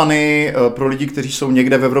Evropany, pro lidi, kteří jsou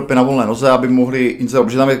někde v Evropě na volné noze, aby mohli inzerovat,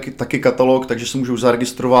 protože tam je taky katalog, takže se můžou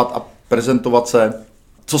zaregistrovat a prezentovat se.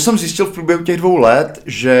 Co jsem zjistil v průběhu těch 2 let,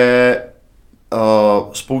 že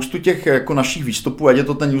spoustu těch jako našich výstupů, ať je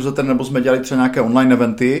to ten newsletter, nebo jsme dělali třeba nějaké online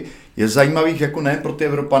eventy, je zajímavých jako nejen pro ty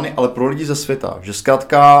Evropany, ale pro lidi ze světa. Že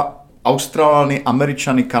zkrátka Australany,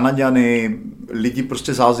 Američany, Kanaďany, lidi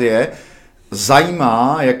prostě z Asie,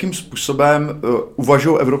 zajímá, jakým způsobem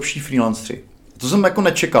uvažují evropští freelanceri. To jsem jako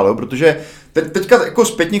nečekal, jo, protože teďka jako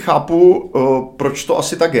zpětně chápu, proč to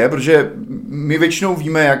asi tak je, protože my většinou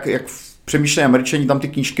víme, jak přemýšlejí Američani, tam ty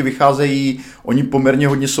knížky vycházejí, oni poměrně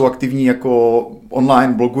hodně jsou aktivní jako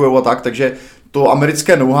online, blogujou a tak, takže to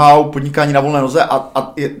americké know-how, podnikání na volné noze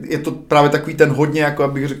a je to právě takový ten hodně, jako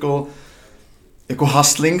abych řekl, jako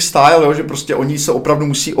hustling style, jo, že prostě oni se opravdu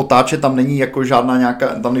musí otáčet, tam není jako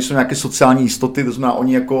tam nejsou nějaké sociální jistoty, to znamená,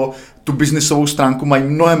 oni jako tu biznisovou stránku mají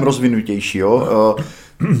mnohem rozvinutější, jo.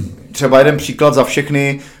 Třeba jeden příklad za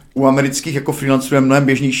všechny, u amerických jako freelancerů je mnohem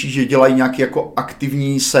běžnější, že dělají nějaký jako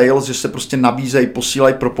aktivní sales, že se prostě nabízejí,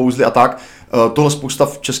 posílají propouzly a tak. Tohle spousta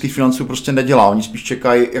českých freelancerů prostě nedělá, oni spíš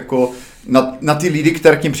čekají jako na ty lidi,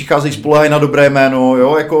 které k nim přicházejí, spoléhají na dobré jméno,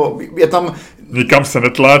 jo, jako je tam... Nikam se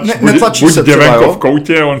netlač, buď děvenko v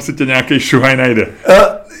koutě, on si tě nějaký šuhaj najde.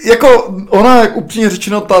 Jako ona, upřímně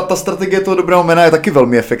řečeno, ta strategie toho dobrého jména je taky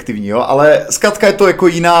velmi efektivní, jo, ale zkrátka je to jako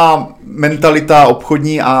jiná mentalita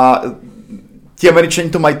obchodní a ti Američani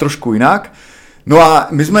to mají trošku jinak. No a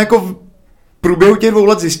my jsme jako v průběhu těch 2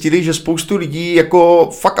 let zjistili, že spoustu lidí jako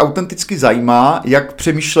fakt autenticky zajímá, jak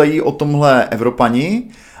přemýšlejí o tomhle Evropani.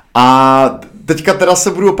 A teďka teda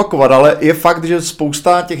se budu opakovat, ale je fakt, že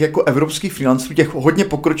spousta těch jako evropských freelancerů, těch hodně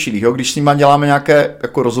pokročilých, jo, když s nimi děláme nějaké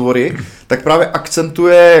jako rozhovory, tak právě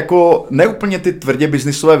akcentuje jako neúplně ty tvrdě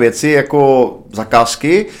biznisové věci, jako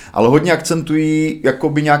zakázky, ale hodně akcentují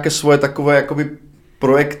jakoby nějaké svoje takové jakoby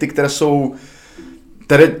projekty, které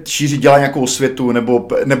šíří, dělají nějakou osvětu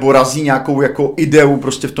nebo razí nějakou jako ideu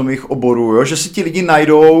prostě v tom jejich oboru, jo? Že si ti lidi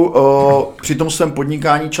najdou při tom svém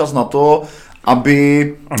podnikání čas na to,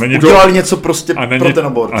 aby udělali něco prostě pro ten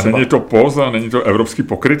obor. A není to póza, není to evropský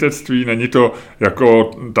pokrytectví, není to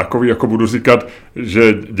jako takový, jako budu říkat,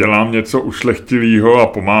 že dělám něco ušlechtilýho a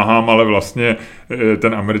pomáhám, ale vlastně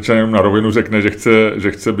ten Američan jenom na rovinu řekne,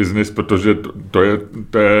 že chce biznis, protože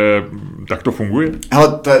tak to funguje.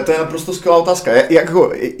 Hele, to je naprosto skvělá otázka.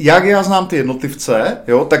 Jak já znám ty jednotlivce,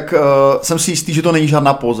 jo, tak jsem si jistý, že to není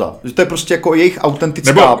žádná póza. Že to je prostě jako jejich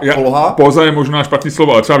autentická poloha. Póza je možná špatný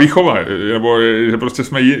slovo, ale třeba výchova, nebo že prostě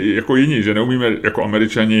jsme jako jiní, že neumíme jako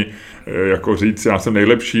Američani jako říct, já jsem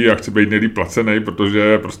nejlepší a chci být nejlíp placený,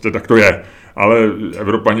 protože prostě tak to je. Ale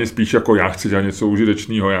Evropani spíš jako já chci dělat něco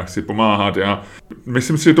užitečného, já chci pomáhat.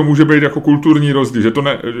 Myslím si, že to může být jako kulturní rozdíl,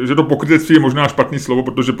 že to pokrytectví je možná špatný slovo,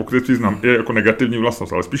 protože pokrytectví je jako negativní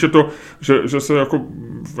vlastnost, ale spíš je to, že se jako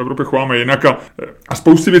v Evropě chováme jinak a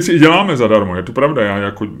spousty věcí i děláme zadarmo, je to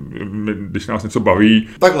pravda, když nás něco baví.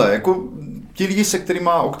 Takhle, jako ti lidi,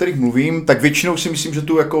 o kterých mluvím, tak většinou si myslím, že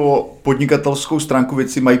tu jako podnikatelskou stránku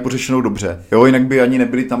věci mají pořešenou dobře. Jo, jinak by ani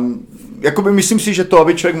nebyli tam. Jakoby myslím si, že to,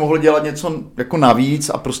 aby člověk mohl dělat něco jako navíc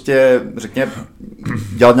a prostě, řekněme,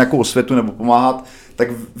 dělat nějakou osvětu nebo pomáhat, tak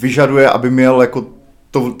vyžaduje, aby měl jako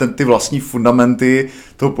ty vlastní fundamenty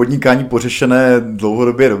toho podnikání pořešené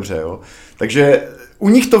dlouhodobě dobře. Jo. Takže u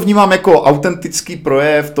nich to vnímám jako autentický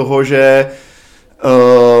projev toho, že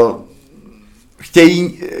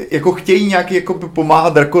chtějí nějaký jako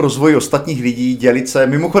pomáhat jako rozvoji ostatních lidí, dělit se.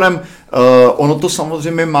 Mimochodem, ono to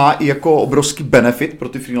samozřejmě má i jako obrovský benefit pro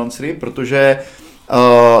ty freelancery, protože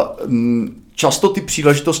často ty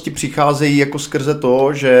příležitosti přicházejí jako skrze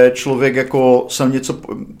to, že člověk jako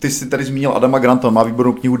ty jsi tady zmínil Adama Granta, má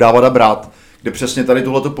výbornou knihu Dávat a brát, kde přesně tady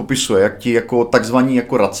tohle to popisuje, jak ti jako takzvaní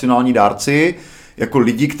jako racionální dárci, jako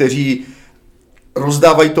lidi, kteří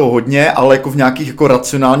rozdávají to hodně, ale jako v nějakých jako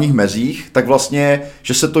racionálních mezích, tak vlastně,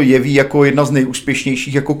 že se to jeví jako jedna z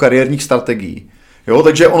nejúspěšnějších jako kariérních strategií. Jo,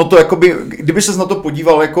 takže ono to jakoby, kdyby ses na to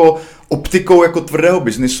podíval jako optikou jako tvrdého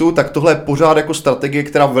biznisu, tak tohle je pořád jako strategie,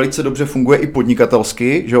 která velice dobře funguje i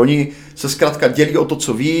podnikatelsky, že oni se zkrátka dělí o to,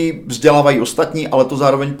 co ví, vzdělávají ostatní, ale to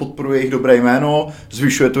zároveň podporuje jejich dobré jméno,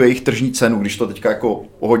 zvyšuje to jejich tržní cenu, když to teďka jako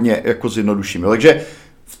hodně jako zjednoduším. Takže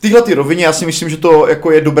v této rovině já si myslím, že to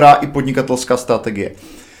jako je dobrá i podnikatelská strategie.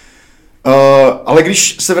 Ale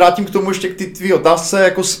když se vrátím k tomu ještě k té tvý otázce,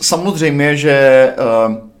 jako samozřejmě, že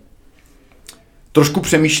trošku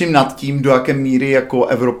přemýšlím nad tím, do jaké míry jako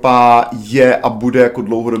Evropa je a bude jako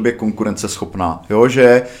dlouhodobě konkurenceschopná. Jo?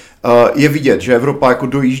 Že je vidět, že Evropa jako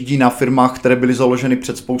dojíždí na firmách, které byly založeny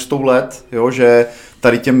před spoustou let, jo? Že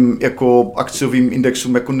tady těm jako akciovým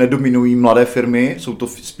indexům jako nedominují mladé firmy, jsou to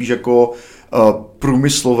spíš jako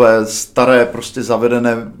průmyslové, staré, prostě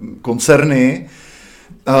zavedené koncerny.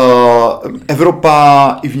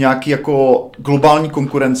 Evropa i v nějaké jako globální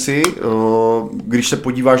konkurenci, když se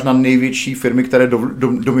podíváš na největší firmy, které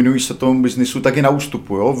dominují světovému biznisu, tak je na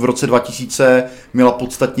ústupu. Jo? V roce 2000 měla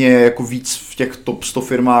podstatně jako víc v těch top 100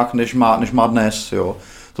 firmách, než má dnes. Jo?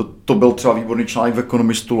 To byl třeba výborný článek v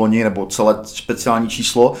Economistu loni, nebo celé speciální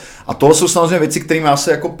číslo. A tohle jsou samozřejmě věci, kterými já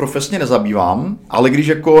se jako profesně nezabývám, ale když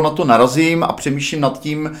jako na to narazím a přemýšlím nad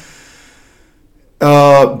tím,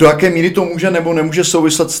 do jaké míry to může nebo nemůže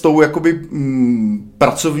souviset s tou jakoby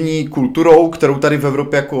pracovní kulturou, kterou tady v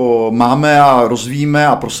Evropě jako máme a rozvíjíme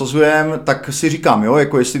a prosazujeme, tak si říkám, jo,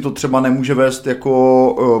 jako jestli to třeba nemůže vést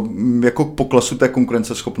jako k poklesu té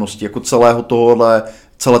konkurenceschopnosti, jako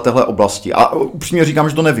celé téhle oblasti. A upřímně říkám,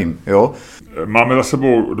 že to nevím, jo. Máme za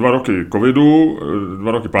sebou 2 roky covidu,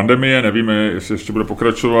 2 roky pandemie, nevíme, jestli ještě bude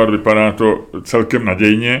pokračovat, vypadá to celkem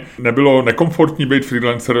nadějně. Nebylo nekomfortní být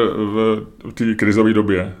freelancer v té krizové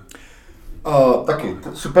době? Taky,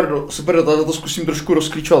 super dotaz, to zkusím trošku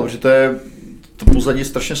rozklíčovat, protože to pozadí je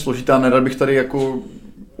strašně složitá, nerad bych tady jako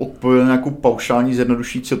odpověděl nějakou paušální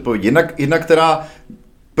zjednodušující odpověď. Jednak která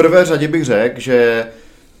v prvé řadě bych řekl, že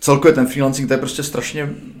celkově ten freelancing to je prostě strašně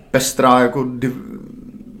pestrá jako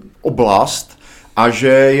oblast a že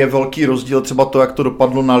je velký rozdíl třeba to, jak to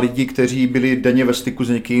dopadlo na lidi, kteří byli denně ve styku s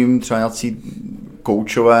někým, třeba nějací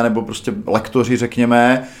koučové nebo prostě lektoři,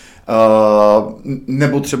 řekněme,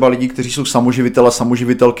 nebo třeba lidi, kteří jsou samoživitelé,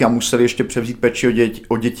 samoživitelky a museli ještě převzít péči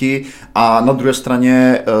o děti a na druhé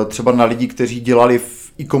straně třeba na lidi, kteří dělali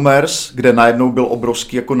v e-commerce, kde najednou byl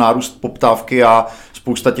obrovský jako nárůst poptávky a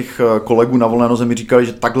spousta těch kolegů na volné noze mi říkali,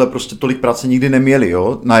 že takhle prostě tolik práce nikdy neměli,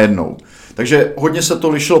 jo, najednou. Takže hodně se to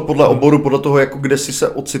lišilo podle oboru, podle toho, jako kde si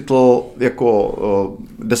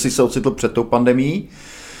se ocitl před tou pandemií.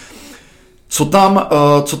 Co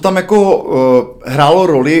tam jako hrálo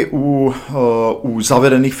roli u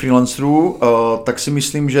zavedených freelancerů, tak si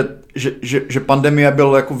myslím, že pandemie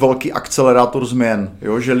byl jako velký akcelerátor změn,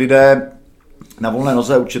 jo? Že lidé na volné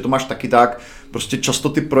noze, určitě to máš taky tak, prostě často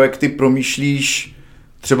ty projekty promýšlíš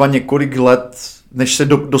třeba několik let, než se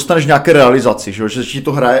dostaneš nějaké realizaci, že ti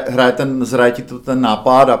to zraje ti to ten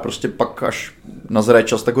nápad a prostě pak až nazraje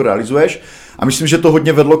čas, tak ho realizuješ. A myslím, že to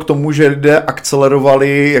hodně vedlo k tomu, že lidé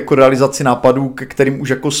akcelerovali jako realizaci nápadů, ke kterým už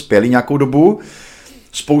jako spěli nějakou dobu.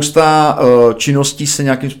 Spousta činností se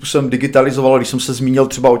nějakým způsobem digitalizovalo, když jsem se zmínil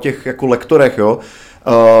třeba o těch jako lektorech, jo.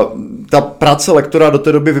 Ta práce lektora do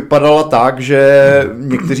té doby vypadala tak, že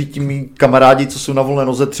někteří ti mý kamarádi, co jsou na volné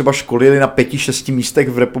noze, třeba školili na 5-6 místech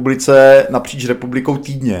v republice, napříč republikou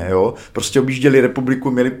týdně, jo. Prostě objížděli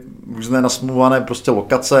republiku, měli různé nasmluvané prostě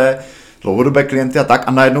lokace, dlouhodobé klienty a tak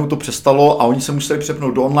a najednou to přestalo a oni se museli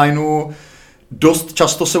přepnout do onlineu. Dost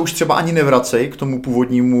často se už třeba ani nevracejí k tomu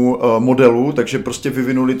původnímu modelu, takže prostě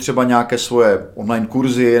vyvinuli třeba nějaké svoje online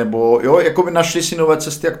kurzy nebo jo, jako by našli si nové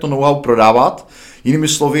cesty, jak to know-how prodávat. Jinými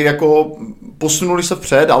slovy, jako posunuli se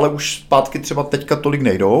vpřed, ale už zpátky třeba teďka tolik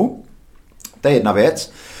nejdou. To je jedna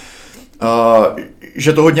věc.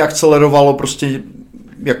 Že to hodně akcelerovalo prostě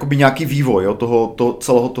jakoby nějaký vývoj, jo,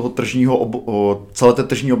 celé té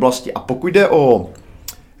tržní oblasti. A pokud jde o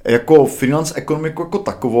jako finance ekonomiku jako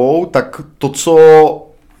takovou, tak to, co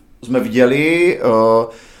jsme viděli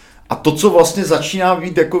a to, co vlastně začíná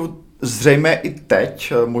být jako zřejmé i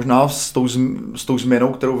teď, možná s tou změnou,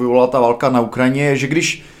 kterou vyvolala ta válka na Ukrajině, je, že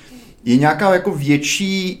když je nějaká jako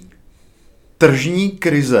větší tržní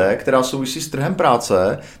krize, která souvisí s trhem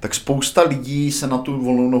práce, tak spousta lidí se na tu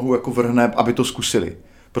volnou nohu jako vrhne, aby to zkusili.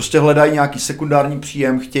 Prostě hledají nějaký sekundární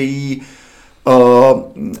příjem, chtějí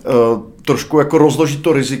trošku jako rozložit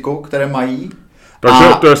to riziko, které mají Takže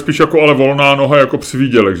to je spíš jako ale volná noha jako při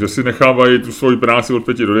výdělek, že si nechávají tu svoji práci od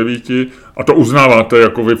 5 do 9 a to uznáváte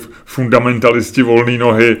jako vy fundamentalisti volné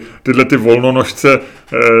nohy, tyhle ty volnonožce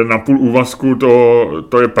na půl úvazku,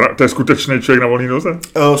 to je skutečný člověk na volné noze?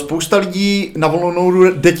 Spousta lidí na volnou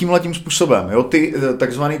nohu jde tímhletím způsobem, jo? Ty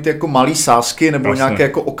takzvané ty jako malý sázky nebo nějaké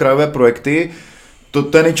jako okrajové projekty,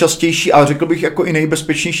 to je nejčastější a řekl bych jako i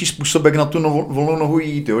nejbezpečnější způsob, jak na tu volnou nohu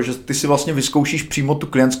jít, jo? Že ty si vlastně vyzkoušíš přímo tu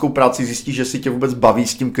klientskou práci, zjistíš, že si tě vůbec baví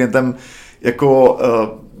s tím klientem jako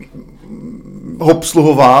ho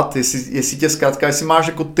obsluhovat, jestli tě zkrátka, jestli máš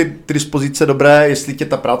jako ty dispozice dobré, jestli tě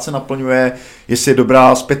ta práce naplňuje, jestli je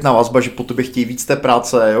dobrá zpětná vazba, že po tobě chtějí víc té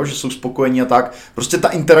práce, jo? Že jsou spokojení a tak. Prostě ta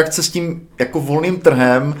interakce s tím jako volným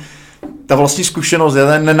trhem, ta vlastní zkušenost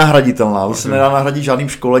je nenahraditelná, to se nedá nahradit žádným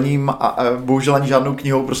školením a bohužel ani žádnou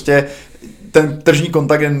knihou, prostě ten tržní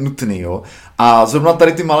kontakt je nutný, jo. A zrovna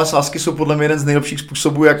tady ty malé sázky jsou podle mě jeden z nejlepších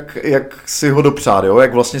způsobů, jak si ho dopřát, jo,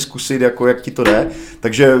 jak vlastně zkusit, jako jak ti to jde.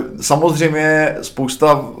 Takže samozřejmě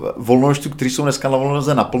spousta volnožců, kteří jsou dneska na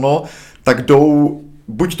volnoze naplno, tak jdou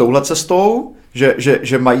buď touhle cestou, že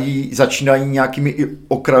začínají nějakými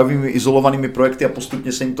okrajovými izolovanými projekty a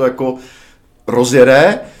postupně se jim to jako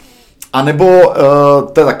rozjede. A nebo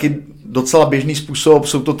to je taky docela běžný způsob,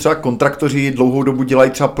 jsou to třeba kontraktoři, dlouhou dobu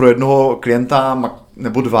dělají třeba pro jednoho klienta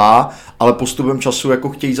nebo dva, ale postupem času jako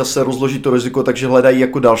chtějí zase rozložit to riziko, takže hledají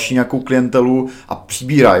jako další nějakou klientelu a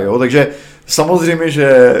přibírají. Jo? Takže samozřejmě,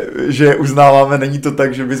 že uznáváme, není to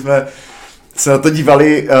tak, že bychom se na to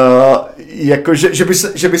dívali, jako,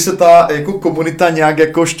 že by se ta jako komunita nějak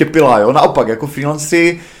jako štěpila. Jo? Naopak, jako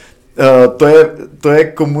freelanceri, to je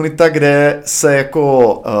komunita, kde se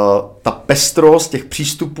jako ta pestrost těch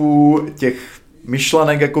přístupů, těch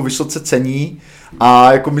myšlenek jako vysoce cení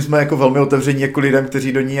a jako my jsme jako velmi otevření jako lidem,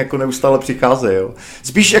 kteří do ní jako neustále přicházejí. Jo.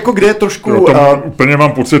 Spíš jako kde je trošku... úplně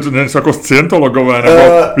mám pocit, něco jako scientologové, nebo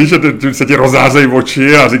víš, že se ti rozázejí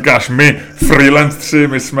oči a říkáš my freelanceri,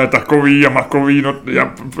 my jsme takový a makový, no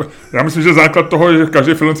já myslím, že základ toho je, že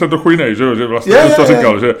každý freelancer je trochu jiný, že vlastně to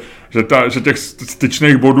říkal, že těch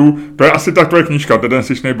styčných bodů, to je asi ta tvoje knížka, ten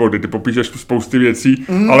styčný body, ty popíšeš spousty věcí,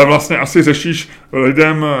 ale vlastně asi řešíš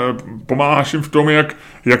lidem, pomáháš jim v tom,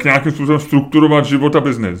 jak nějakým způsobem strukturovat život a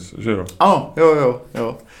biznis, že jo? Ano,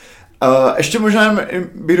 jo. Ještě možná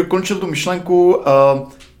bych dokončil tu myšlenku,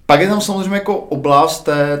 pak je tam samozřejmě jako oblast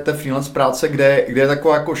té freelance práce, kde je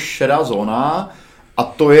taková jako šedá zóna a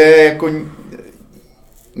to je jako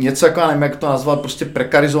něco jako, já nevím, jak to nazvat, prostě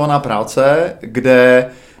prekarizovaná práce, kde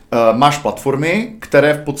máš platformy,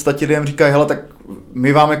 které v podstatě lidem říkají, hele, tak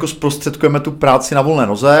my vám jako zprostředkujeme tu práci na volné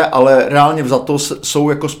noze, ale reálně vzato jsou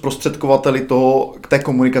jako zprostředkovateli k té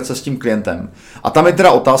komunikace s tím klientem. A tam je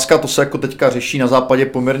teda otázka, to se jako teďka řeší na západě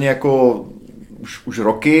poměrně jako už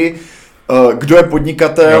roky, kdo je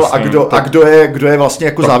podnikatel. Jasně, a kdo je vlastně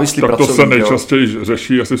jako závislý pracovník. Tak to se nejčastěji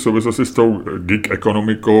řeší asi v souvislosti s tou gig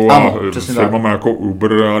ekonomikou a s firmami jako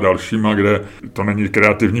Uber a dalšíma, kde to není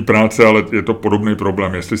kreativní práce, ale je to podobný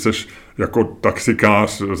problém. Jestli seš jako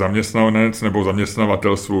taxikář zaměstnanec nebo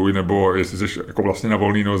zaměstnavatel svůj, nebo jestli seš jako vlastně na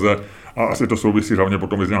volné noze a asi to souvisí hlavně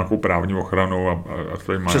potom s nějakou právní ochranou a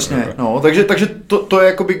tvojím. Přesně, no, takže to je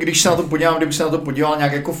jakoby, když se na to podívám, kdyby se na to podíval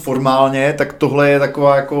nějak jako formálně, tak tohle je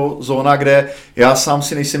taková jako zóna, kde já sám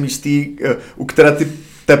si nejsem jistý, u které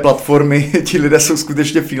té platformy ti lidé jsou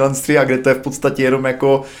skutečně freelanceri a kde to je v podstatě jenom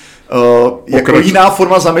jako jiná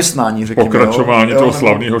forma zaměstnání, řekněme. Pokračování toho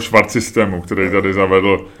slavného Schwarz systému, který tady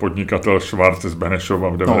zavedl podnikatel Schwarz z Benešova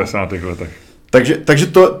v 90. letech. Takže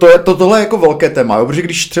tohle je jako velké téma, jo? Protože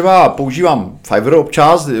když třeba používám Fiverr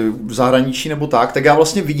občas v zahraničí nebo tak já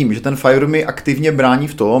vlastně vidím, že ten Fiverr mi aktivně brání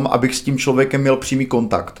v tom, abych s tím člověkem měl přímý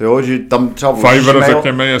kontakt, jo? Že tam třeba Fiverr,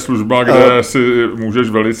 řekněme, je služba, kde si můžeš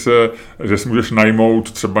že si můžeš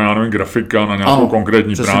najmout třeba, já nevím, grafika na nějakou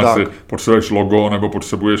konkrétní práci, potřebuješ logo nebo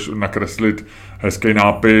potřebuješ nakreslit hezký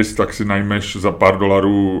nápis, tak si najmeš za pár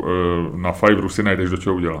dolarů na Fiverru, si najdeš, do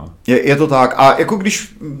čeho udělá. Je to tak. A jako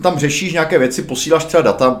když tam řešíš nějaké věci, posíláš třeba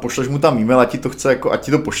data, pošleš mu tam e-mail, ať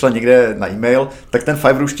ti to pošle někde na e-mail, tak ten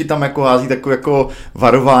Fiverr už ti tam jako hází takové jako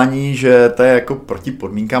varování, že to je jako proti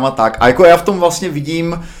podmínkám a tak. A jako já v tom vlastně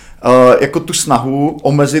vidím jako tu snahu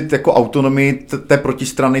omezit jako autonomii té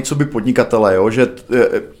protistrany, co by podnikatele, jo? Že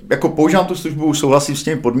jako používám tu službu, souhlasím s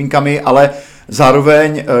těmi podmínkami, ale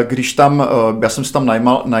zároveň, když tam, já jsem si tam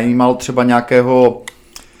najímal třeba nějakého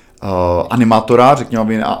animátora, řekněme,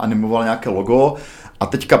 aby animoval nějaké logo a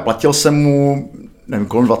teďka platil jsem mu, nevím,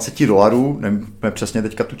 kolem $20, nevím přesně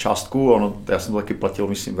teďka tu částku, já jsem to taky platil,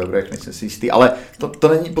 myslím, ve eurech, nejsem si jistý, ale to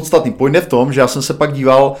není podstatný. Point je v tom, že já jsem se pak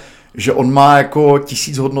díval, že on má jako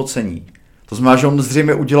 1000 hodnocení. To znamená, že on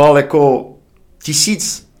zřejmě udělal jako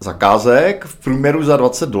 1000 zakázek, v průměru za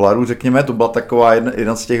 $20, řekněme, to byla taková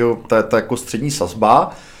jedna z těch, ta jako střední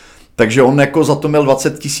sazba, takže on jako za to měl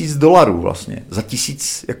 $20,000 vlastně, za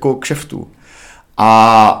 1000 jako kšeftů.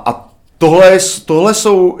 A tohle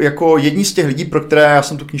jsou jako jedni z těch lidí, pro které já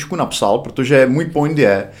jsem tu knížku napsal, protože můj point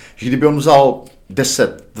je, že kdyby on vzal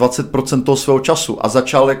 10-20% toho svého času a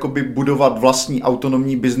začal jakoby budovat vlastní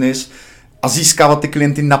autonomní biznis a získávat ty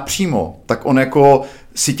klienty napřímo, tak on jako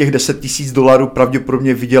si těch $10,000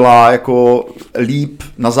 pravděpodobně vydělá jako líp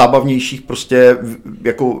na zábavnějších prostě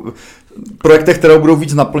jako projektech, které budou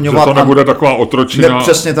víc naplňovat. Že to nebude taková otročina.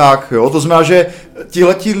 Přesně tak, jo. To znamená, že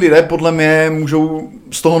tihleti lidé podle mě můžou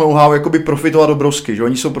z toho know-how jakoby profitovat obrovsky, že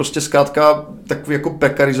oni jsou prostě zkrátka takový jako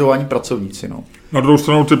prekarizovaní pracovníci, no. Na druhou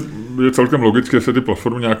stranu je celkem logické, že se ty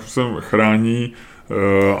platformy nějak chrání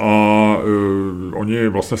a oni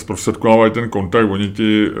vlastně zprostředkovávají ten kontakt, oni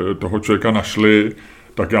ti toho člověka našli,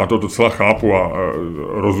 tak já to docela chápu a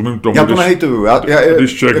rozumím tomu, já to nehejtuju.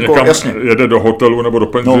 Když člověk jako, někam jede do hotelu nebo do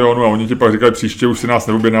penzionu a oni ti pak říkají, příště už si nás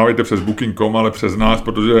neobjednávejte přes Booking.com, ale přes nás,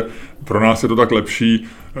 protože pro nás je to tak lepší.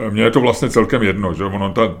 Mně je to vlastně celkem jedno, že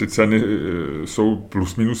ty ceny jsou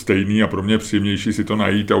plus minus stejný a pro mě je příjemnější si to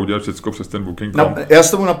najít a udělat všechno přes ten Booking.com. Já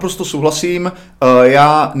s tebou naprosto souhlasím,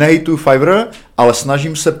 já nehejtuju Fiverr, ale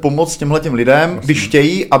snažím se pomoct těmhletěm lidem, vlastně, když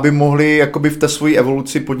chtějí, aby mohli jakoby v té svojí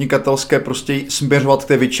evoluci podnikatelské prostě směřovat k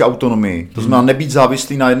té větší autonomii. To znamená nebýt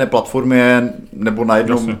závislý na jedné platformě nebo na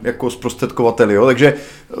jednom jako zprostředkovateli, jo? Takže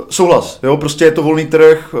souhlas, jo? Prostě je to volný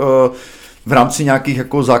trh, v rámci nějakých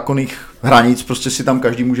jako zákonných hranic, prostě si tam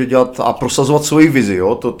každý může dělat a prosazovat svoji vizi,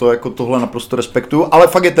 jo? To jako tohle naprosto respektuju, ale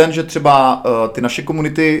fakt je ten, že třeba ty naše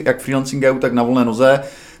komunity, jak Freelancing EU, tak na volné noze,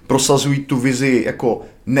 prosazují tu vizi jako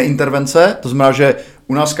neintervence, to znamená, že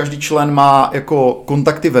u nás každý člen má jako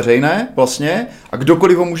kontakty veřejné vlastně a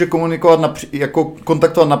kdokoliv ho může komunikovat, jako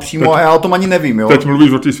kontaktovat napřímo teď, a já o tom ani nevím, jo? Teď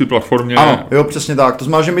mluvíš o té své platformě. Ano, jo, přesně tak, to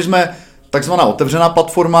znamená, že my jsme takzvaná otevřená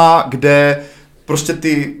platforma, kde prostě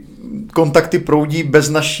ty kontakty proudí bez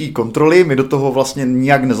naší kontroly, my do toho vlastně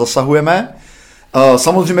nijak nezasahujeme.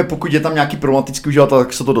 Samozřejmě pokud je tam nějaký problematický uživatel,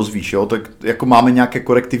 tak se to dozvíš, jo? Tak jako máme nějaké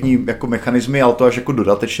korektivní jako mechanismy, ale to až jako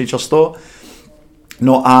dodatečně často.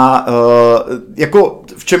 No a jako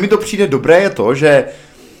v čem mi to přijde dobré je to, že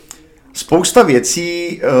spousta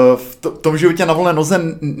věcí v tom životě na volné noze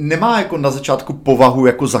nemá jako na začátku povahu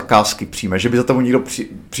jako zakázky přímé, že by za tebou někdo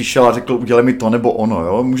přišel a řekl, udělej mi to nebo ono.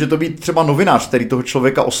 Jo? Může to být třeba novinář, který toho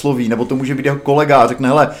člověka osloví, nebo to může být jeho kolega a řekne,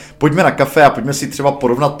 hele, pojďme na kafe a pojďme si třeba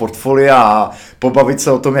porovnat portfolia a pobavit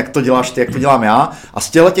se o tom, jak to děláš ty, jak to dělám já. A z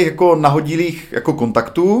těch jako nahodilých jako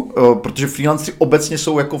kontaktů, protože freelanceri obecně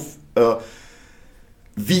jsou jako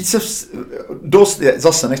dost,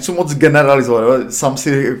 zase nechci moc generalizovat, sám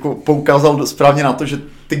si jako poukázal správně na to, že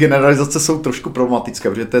ty generalizace jsou trošku problematické,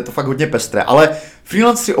 protože to je to fakt hodně pestré, ale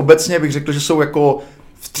freelanceri obecně bych řekl, že jsou jako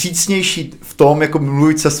vstřícnější v tom, jako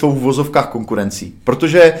mluvit se svou v uvozovkách konkurencí,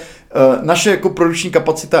 protože naše jako produkční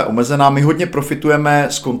kapacita je omezená, my hodně profitujeme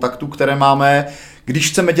z kontaktů, které máme,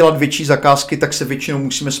 když chceme dělat větší zakázky, tak se většinou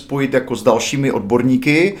musíme spojit jako s dalšími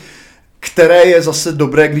odborníky, které je zase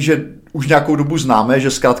dobré, když je už nějakou dobu známe,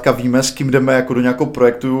 že zkrátka víme, s kým jdeme jako do nějakého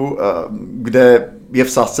projektu, kde je v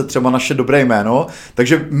sázce třeba naše dobré jméno.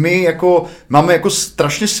 Takže my jako máme jako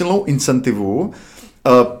strašně silnou incentivu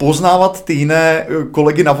poznávat ty jiné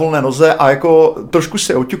kolegy na volné noze a jako trošku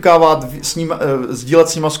se oťukávat s ním, sdílet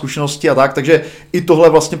s nima zkušenosti a tak. Takže i tohle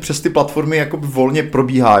vlastně přes ty platformy jakoby volně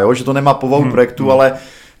probíhá, jo? Že to nemá povahu projektu, ale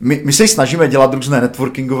my se snažíme dělat různé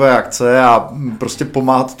networkingové akce a prostě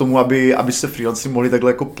pomáhat tomu, aby se freelanceri mohli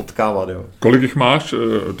takhle jako potkávat. Jo. Kolik jich máš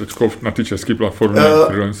teďko na ty české platformy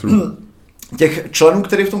freelancerů? Těch členů,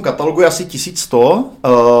 který v tom katalogu je asi 1100,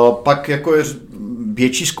 pak jako je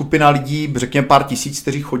větší skupina lidí, řekněme pár tisíc,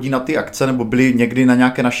 kteří chodí na ty akce nebo byli někdy na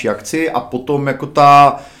nějaké naší akci a potom jako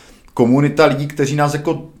ta komunita lidí, kteří nás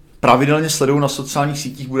jako pravidelně sledují na sociálních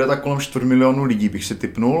sítích, bude tak kolem 4 milionů lidí, bych si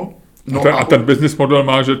tipnul. No a ten business model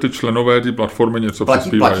má, že ty členové ty platformy něco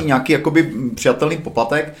přispívají. Platí nějaký jakoby přijatelný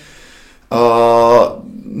poplatek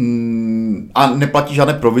a neplatí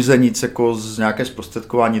žádné provize, nic jako z nějaké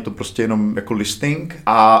zprostředkování, je to prostě jenom jako listing.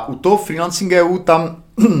 A u toho Freelancing EU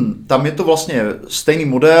tam je to vlastně stejný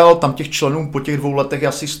model, tam těch členů po těch 2 letech je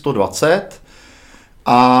asi 120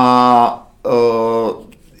 a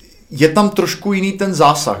je tam trošku jiný ten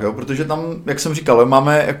zásah, jo? Protože tam, jak jsem říkal,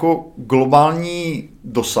 máme jako globální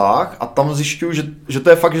dosah a tam zjišťuju, že to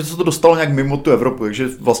je fakt, že se to dostalo nějak mimo tu Evropu, takže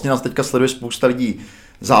vlastně nás teďka sleduje spousta lidí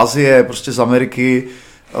z Asie, prostě z Ameriky.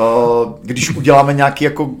 Když uděláme nějaký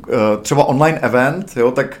jako třeba online event,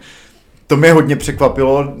 jo, tak to mě hodně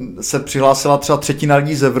překvapilo, se přihlásila třeba 1/3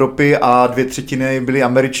 lidí z Evropy a 2/3 byli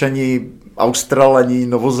Američani, Australani,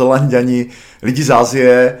 Novozélanďani, lidi z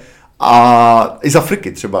Asie a i z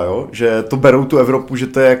Afriky třeba, jo? Že to berou tu Evropu, že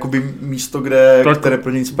to je jakoby místo, které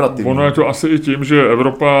pro ně inspirativní. Ono je to asi i tím, že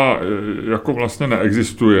Evropa jako vlastně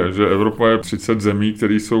neexistuje, že Evropa je 30 zemí,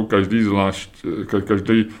 které jsou každý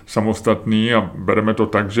samostatný a bereme to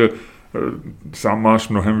tak, že sám máš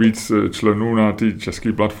mnohem víc členů na té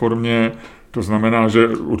české platformě. To znamená, že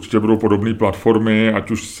určitě budou podobné platformy,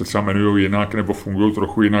 ať už se třeba jmenují jinak nebo fungují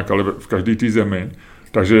trochu jinak, ale v každé té zemi.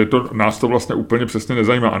 Takže nás to vlastně úplně přesně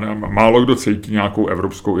nezajímá a málo kdo cítí nějakou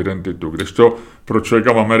evropskou identitu. Kdežto pro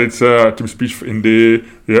člověka v Americe a tím spíš v Indii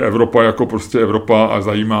je Evropa jako prostě Evropa a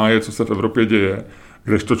zajímá je, co se v Evropě děje.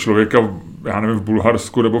 Kdežto člověka, já nevím, v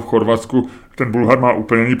Bulharsku nebo v Chorvatsku, ten Bulhar má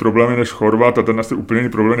úplně jiný problémy než Chorvat a ten asi úplně jiný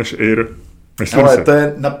problém než Ir. Ale to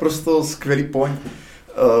je naprosto skvělý point.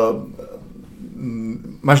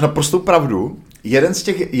 Máš naprostou pravdu. Jeden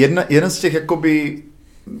z těch jakoby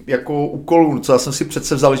jako úkolů, co já jsem si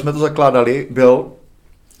přece vzal, když jsme to zakládali, byl,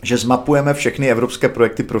 že zmapujeme všechny evropské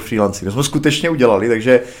projekty pro freelancing. To jsme skutečně udělali,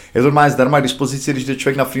 takže je to normálně zdarma k dispozici, když jde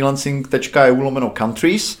člověk na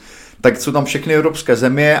freelancing.eu/countries, tak jsou tam všechny evropské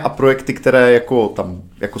země a projekty, které jako tam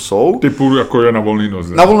jako jsou. Typu jako je na volné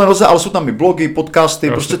noze. Na volné noze, ale jsou tam i blogy,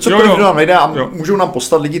 podcasty, prostě cokoliv nám nejde a můžou nám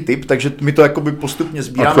poslat lidi tip, takže my to jakoby postupně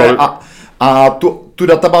sbíráme a tu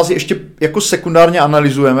databázi ještě jako sekundárně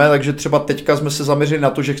analyzujeme, takže třeba teďka jsme se zaměřili na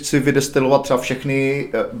to, že chci vydestilovat třeba všechny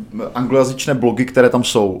anglojazyčné blogy, které tam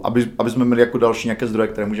jsou, aby jsme měli jako další nějaké zdroje,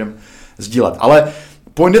 které můžeme sdílet. Ale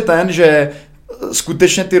point je ten, že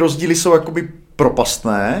skutečně ty rozdíly jsou jakoby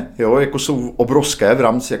propastné, jo, jako jsou obrovské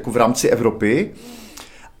v rámci Evropy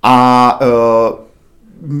a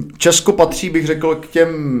Česko patří, bych řekl, k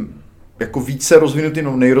těm jako více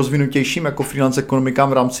rozvinutým, nejrozvinutějším jako freelance ekonomikám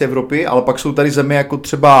v rámci Evropy, ale pak jsou tady země jako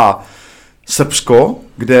třeba Srbsko,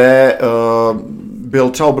 kde byl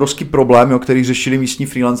třeba obrovský problém, jo, který řešili místní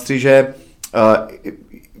freelanceri, že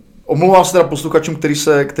omlouvám se teda posluchačům,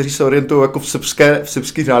 kteří se orientují jako v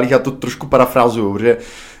srbských řádích, já to trošku parafrázuju, protože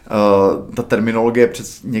ta terminologie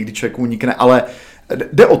někdy člověku unikne, ale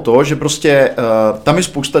jde o to, že prostě tam je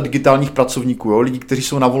spousta digitálních pracovníků, jo, lidí, kteří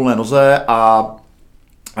jsou na volné noze a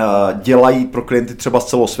dělají pro klienty třeba z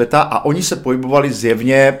celého světa a oni se pohybovali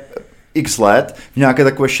zjevně x let v nějaké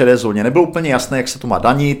takové šedé zóně. Nebylo úplně jasné, jak se to má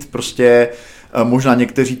danit, prostě možná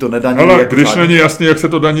někteří to nedaní. Ale když není jasný, jak se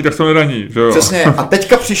to daní, tak se to nedaní. Že jo? Přesně. A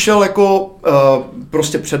teďka přišel jako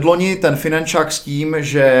prostě předloni ten finančák s tím,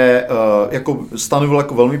 že jako stanovil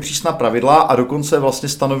jako velmi přísná pravidla a dokonce vlastně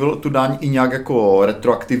stanovil tu daň i nějak jako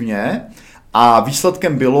retroaktivně. A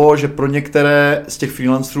výsledkem bylo, že pro některé z těch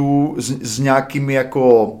freelancerů s nějakými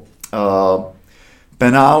jako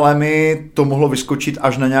penálemi to mohlo vyskočit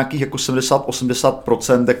až na nějakých jako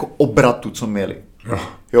 70-80% jako obratu, co měli.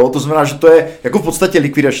 Jo, to znamená, že to je jako v podstatě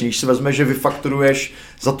likvidační, když si vezme, že vyfakturuješ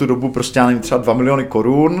za tu dobu prostě, já nevím, třeba 2 miliony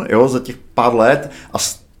korun, jo, za těch pár let a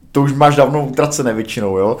to už máš dávno utracené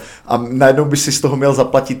většinou, jo, a najednou by si z toho měl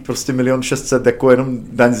zaplatit prostě 1 600 000 jako jenom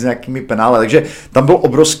daň s nějakými penále, takže tam bylo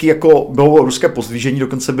obrovské pozdvižení,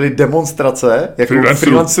 dokonce byly demonstrace jako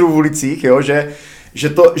freelancerů v ulicích, jo,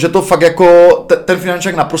 že to fakt jako, ten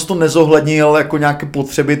finančák naprosto nezohlednil jako nějaké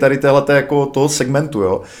potřeby tady téhleté jako toho segmentu,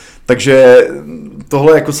 jo. Takže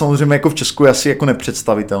tohle jako samozřejmě jako v Česku je asi jako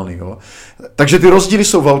nepředstavitelný, jo. Takže ty rozdíly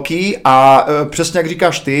jsou velký a přesně jak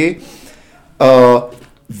říkáš ty,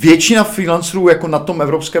 většina freelancerů jako na tom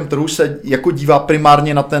evropském trhu se jako dívá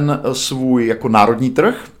primárně na ten svůj jako národní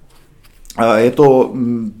trh.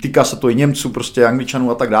 Týká se to i Němců, prostě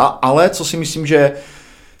Angličanů a tak dále, ale co si myslím, že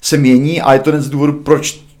se mění a je to jeden z důvodů,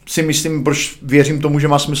 proč věřím tomu, že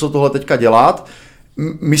má smysl tohle teďka dělat.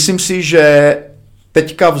 Myslím si, že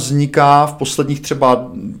teďka vzniká v posledních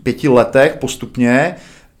třeba 5 letech postupně,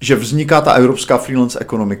 že vzniká ta evropská freelance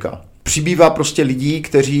ekonomika. Přibývá prostě lidí,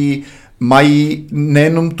 kteří mají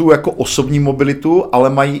nejenom tu jako osobní mobilitu, ale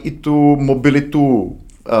mají i tu mobilitu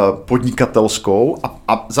podnikatelskou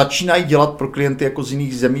a začínají dělat pro klienty jako z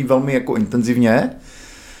jiných zemí velmi jako intenzivně.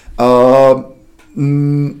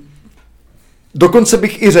 Dokonce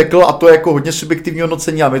bych i řekl, a to je jako hodně subjektivní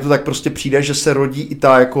hodnocení, ale mi to tak prostě přijde, že se rodí i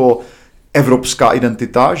ta jako evropská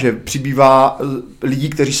identita, že přibývá lidí,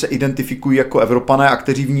 kteří se identifikují jako Evropané a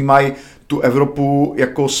kteří vnímají tu Evropu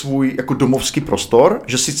jako svůj jako domovský prostor,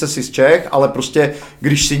 že sice jsi z Čech, ale prostě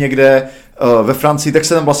když jsi někde ve Francii, tak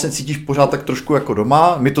se tam vlastně cítíš pořád tak trošku jako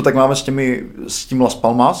doma. My to tak máme s tím Las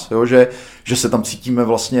Palmas, jo, že se tam cítíme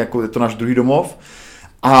vlastně jako je to náš druhý domov.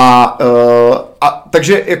 A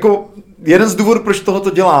takže jako jeden z důvodů, proč tohleto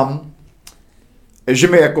dělám, že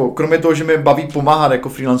mi jako, kromě toho, že mi baví pomáhat jako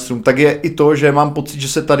freelancerům, tak je i to, že mám pocit, že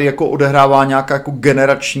se tady jako odehrává nějaká jako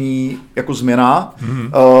generační jako změna.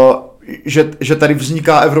 že tady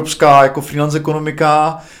vzniká evropská jako freelance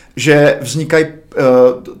ekonomika, že vznikají,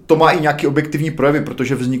 to má i nějaký objektivní projevy,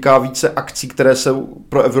 protože vzniká více akcí, které jsou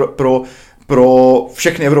pro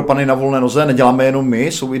všechny Evropany na volné noze, neděláme jenom my,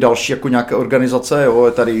 jsou i další jako nějaké organizace, jo,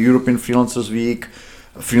 je tady European Freelancers Week,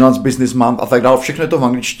 Freelance Business Month a tak dále, všechno je to v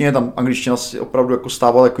angličtině, tam angličtina si opravdu jako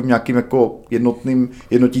stávala jako nějakým jako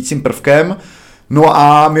jednotícím prvkem. No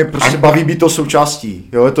a mě prostě baví být to součástí,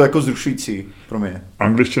 jo, je to jako zrušující pro mě.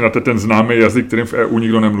 Angličtina to je ten známý jazyk, kterým v EU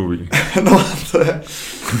nikdo nemluví. No, to je,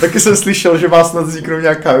 taky jsem slyšel, že má snad vzniknout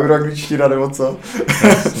nějaká euroangličtina nebo co.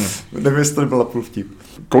 Nevím, jestli to nebyl půl vtip.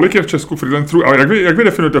 Kolik je v Česku freelancerů, ale jak vy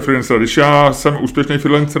definujete freelancera? Když já jsem úspěšný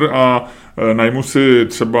freelancer a najmu si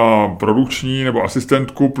třeba produkční nebo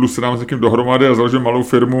asistentku, plus se dám s někým dohromady a založím malou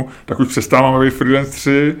firmu, tak už přestáváme být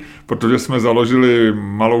freelanceri, protože jsme založili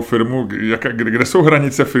malou firmu. Kde jsou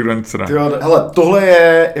hranice freelancera? Hele, tohle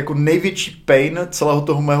je jako největší pain celého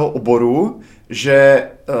toho mého oboru, že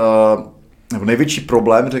nebo největší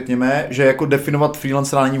problém, řekněme, že jako definovat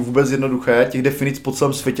freelancera není vůbec jednoduché. Těch definic po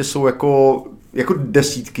celém světě jsou jako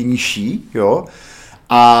desítky nižší, jo.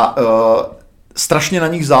 A strašně na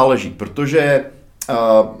nich záleží, protože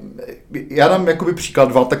já dám jakoby příklad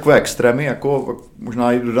 2 takové extrémy, jako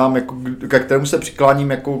možná i dodám, jako, ke kterému se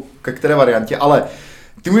přikláním, jako ke které variantě, ale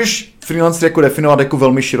ty můžeš freelancer jako definovat jako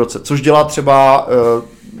velmi široce, což dělá třeba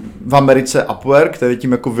v Americe Upwork, který je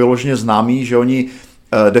tím jako vyloženě známý, že oni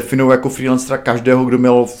definují jako freelancera každého, kdo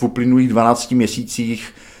měl v uplynulých 12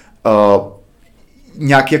 měsících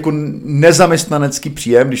nějaký jako nezaměstnanecký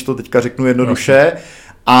příjem, když to teďka řeknu jednoduše,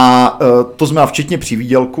 a to znamená včetně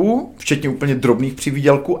přivýdělku, včetně úplně drobných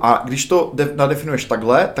přivýdělků, a když to nadefinuješ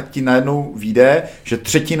takhle, tak ti najednou vyjde, že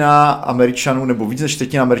třetina Američanů nebo víc než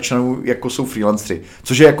třetina Američanů jako jsou freelanceri,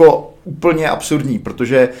 což je jako úplně absurdní,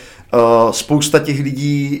 protože spousta těch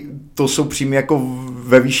lidí, to jsou příjmy jako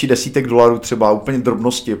ve výši desítek dolarů třeba, úplně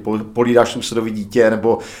drobnosti, polídáš sousedovi dítě,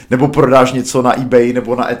 nebo prodáš něco na eBay,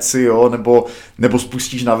 nebo na Etsy, jo, nebo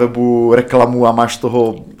spustíš na webu reklamu a máš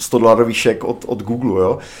toho $100 šek od Google,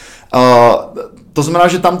 jo. To znamená,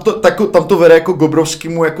 že tam to vede jako k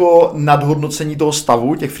obrovskému jako nadhodnocení toho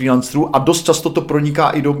stavu těch freelancerů a dost často to proniká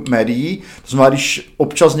i do médií. To znamená, když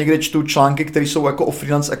občas někde čtu články, které jsou jako o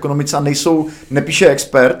freelance ekonomice a nepíše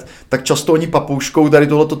expert, tak často oni papouškou tady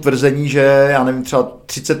tohleto tvrzení, že já nevím, třeba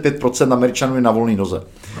 35% Američanů je na volné noze.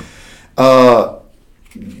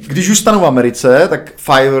 Když už stanu v Americe, tak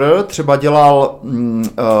Fiverr třeba dělal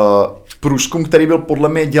průzkum, který byl podle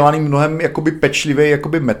mě dělaný mnohem jakoby pečlivě,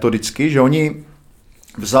 jakoby metodicky, že oni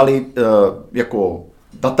vzali jako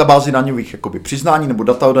databázi daňových jakoby přiznání nebo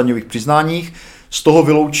data o daňových přiznáních, z toho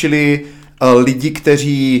vyloučili lidi,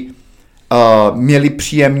 kteří měli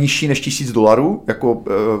příjem nižší než $1000 jako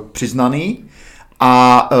přiznaný,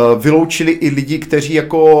 a vyloučili i lidi, kteří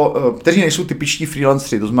nejsou typiční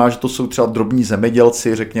freelanceri, to znamená, že to jsou třeba drobní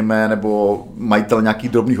zemědělci, řekněme, nebo majitel nějakých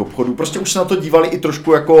drobných obchodů. Prostě už se na to dívali i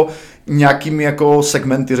trošku jako nějakými jako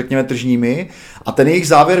segmenty, řekněme, tržními. A ten jejich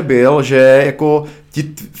závěr byl, že jako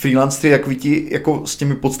ti freelanceri, jako s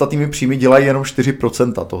těmi podstatnými příjmy dělají jenom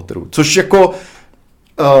 4% toho trhu. Což jako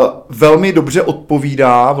velmi dobře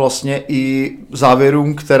odpovídá vlastně i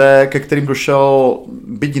závěrům, ke kterým došel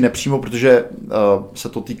byť nepřímo, protože se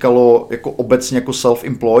to týkalo jako obecně jako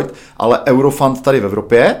self-employed, ale Eurofund tady v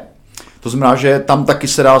Evropě. To znamená, že tam taky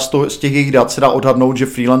se dá z těch jejich dat se dá odhadnout, že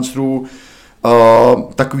freelancerů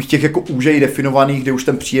takových těch jako úžej definovaných, kde už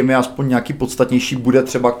ten příjem je aspoň nějaký podstatnější, bude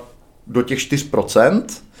třeba do těch 4%.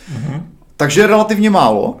 Mm-hmm. Takže relativně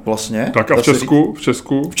málo vlastně. Tak a v Česku?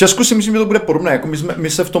 V Česku si myslím, že to bude podobné, jako my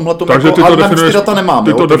se v tomhletom, jako, ale ty data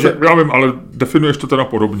nemáme. Já vím, ale definuješ to teda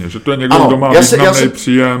podobně, že to je někdo, kdo má významný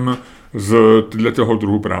příjem z toho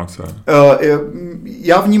druhu práce.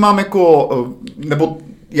 Já vnímám jako, nebo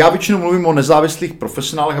já většinou mluvím o nezávislých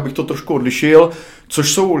profesionálech, abych to trošku odlišil,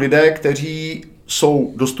 což jsou lidé, kteří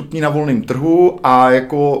jsou dostupní na volném trhu a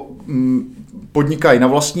jako podnikají na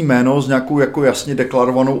vlastní jméno s nějakou jako jasně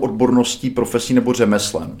deklarovanou odborností, profesí nebo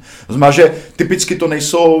řemeslem. To znamená, že typicky to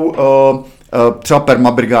nejsou třeba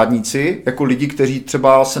permabrigádníci, jako lidi, kteří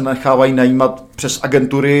třeba se nechávají najímat přes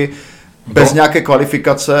agentury bez nějaké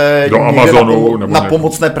kvalifikace do Amazonu, na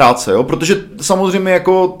pomocné práce, jo? Protože samozřejmě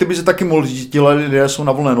jako ty by si taky mohli říct, ti lidé jsou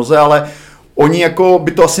na volné noze, ale oni jako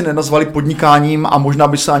by to asi nenazvali podnikáním a možná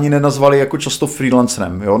by se ani nenazvali jako často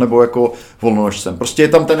freelancerem, jo, nebo jako volnonožcem. Prostě je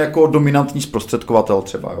tam ten jako dominantní zprostředkovatel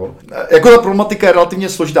třeba, jo. Jako ta problematika je relativně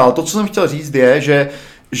složitá, ale to, co jsem chtěl říct, je,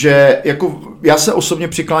 že jako já se osobně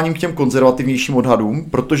přikláním k těm konzervativnějším odhadům,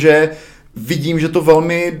 protože vidím, že to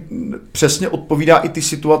velmi přesně odpovídá i ty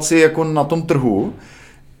situaci jako na tom trhu,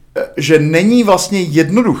 že není vlastně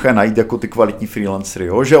jednoduché najít jako ty kvalitní freelancery,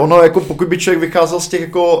 jo? Že ono jako pokud by člověk vycházel z těch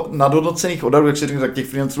jako nadhodnocených odhadů, jak si řekne, tak těch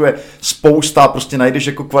freelancerů je spousta, prostě najdeš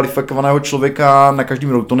jako kvalifikovaného člověka na každém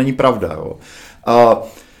rohu, to není pravda, jo?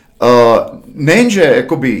 Nejenže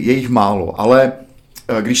jakoby je jich málo, ale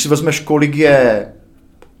když si vezmeš, kolik je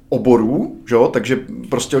oborů, že? Takže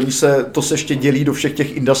prostě to se ještě dělí do všech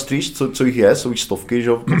těch industries, co jich je, jsou jich stovky,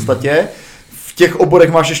 že? V podstatě. V těch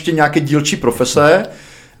oborech máš ještě nějaké dílčí profese.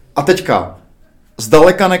 A teďka,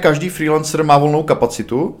 zdaleka ne každý freelancer má volnou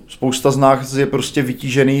kapacitu, spousta z nás je prostě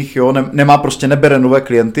vytížených, jo? Nebere nové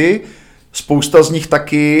klienty, spousta z nich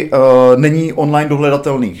taky není online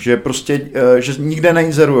dohledatelných, že prostě, že nikde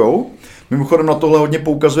neinzerujou. Mimochodem na tohle hodně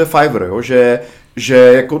poukazuje Fiverr, jo? Že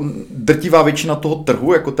jako drtivá většina toho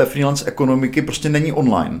trhu, jako té freelance ekonomiky, prostě není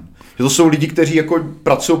online. Že to jsou lidi, kteří jako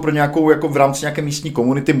pracují pro nějakou, jako v rámci nějaké místní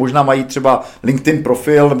komunity, možná mají třeba LinkedIn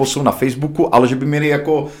profil nebo jsou na Facebooku, ale že by měli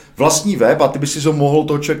jako vlastní web a ty by si ho mohl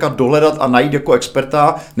toho člověka dohledat a najít jako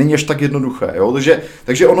experta, není až tak jednoduché. Jo?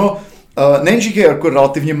 Takže ono, nejenže je jako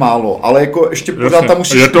relativně málo, ale jako ještě pořád tam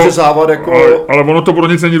musíš řezávat jako... Ale ono to pro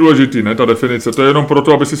nic není důležitý, ne, ta definice. To je jenom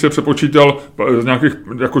proto, aby si se přepočítal z nějakých,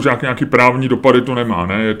 jako nějaký právní dopady to nemá,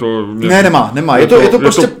 ne? Je to... Nemá. Je to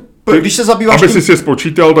prostě... Když se zabýváš... Aby si je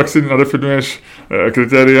spočítal, tak si nadefinuješ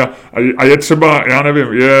kritéria a je třeba, já nevím,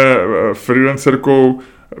 je freelancerkou,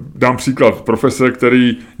 dám příklad, profese,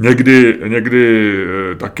 který někdy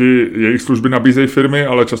taky jejich služby nabízejí firmy,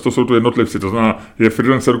 ale často jsou to jednotlivci. To znamená, je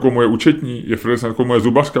freelancerkou moje účetní, je freelancerkou moje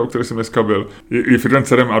zubařka, o které jsem dneska byl, je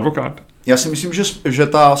freelancerem advokát. Já si myslím, že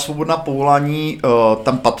ta svobodná povolání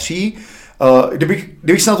tam patří.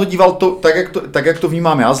 Kdybych se na to díval tak, jak to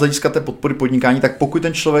vnímám já z hlediska té podpory podnikání, tak pokud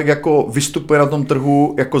ten člověk jako vystupuje na tom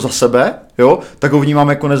trhu jako za sebe, jo, tak ho vnímám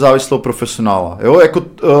jako nezávislého profesionála. Jo? Jako,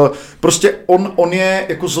 prostě on je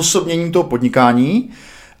jako zosobněním toho podnikání.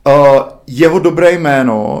 Jeho dobré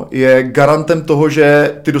jméno je garantem toho,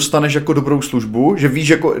 že ty dostaneš jako dobrou službu, že víš,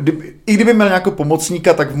 jako, i kdyby měl nějakého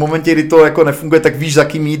pomocníka, tak v momentě, kdy to jako nefunguje, tak víš, za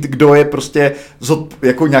kým jít, kdo je prostě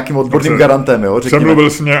jako nějakým odborným garantem. Jo, přemluvil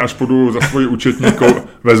jsi mě, až půjdu za svoji účetníkou,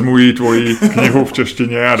 vezmu jí tvoji knihu v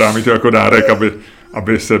češtině a dám jí to jako dárek,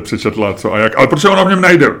 aby se přečetla co a jak. Ale protože ona v něm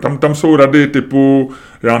najde. Tam jsou rady typu,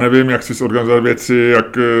 já nevím, jak si zorganizovat věci,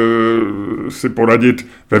 jak si poradit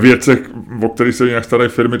ve věcech, o kterých se jinak starají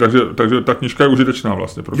firmy, takže ta knížka je užitečná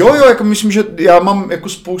vlastně. Prostě. Jo, jako myslím, že já mám jako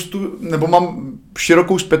mám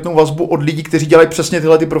širokou zpětnou vazbu od lidí, kteří dělají přesně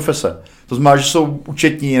tyhle ty profese. To znamená, že jsou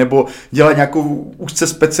účetní nebo dělají nějakou úzce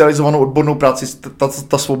specializovanou odbornou práci,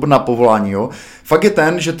 ta svobodná povolání. Jo. Fakt je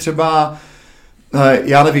ten, že třeba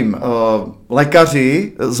já nevím,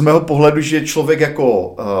 lékaři, z mého pohledu, že člověk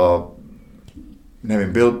jako,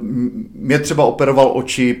 nevím, mě třeba operoval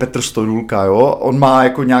oči Petr Stodulka, jo, on má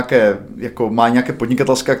má nějaké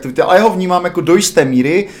podnikatelské aktivity, ale já ho vnímám jako do jisté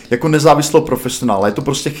míry jako nezávislého profesionála. Je to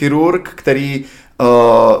prostě chirurg, který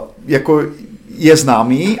jako je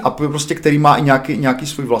známý a prostě který má i nějaký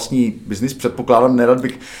svůj vlastní biznis, předpokládám, nerad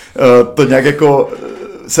bych to nějak jako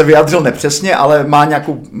se vyjádřil nepřesně, ale má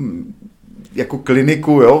nějakou jako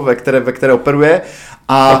kliniku, jo, ve které operuje.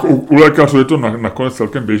 A tak u lékařů je to nakonec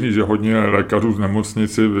celkem běžný, že hodně lékařů z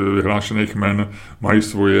nemocnici vyhlášených jmen mají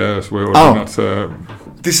svoje ordinace.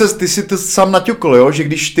 Ty si to sám naťukl, jo, že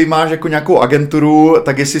když ty máš jako nějakou agenturu,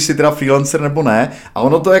 tak jestli jsi teda freelancer nebo ne. A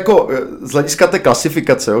ono to jako z hlediska té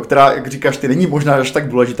klasifikace, jo, která, jak říkáš, ty není možná až tak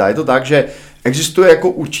důležitá. Je to tak, že existuje jako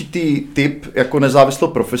určitý typ jako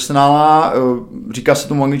nezávislého profesionála, říká se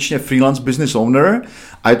tomu angličtině freelance business owner,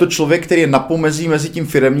 a je to člověk, který je na pomezí mezi tím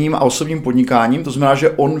firemním a osobním podnikáním, to znamená, že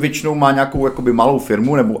on většinou má nějakou jakoby malou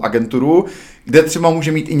firmu nebo agenturu, kde třeba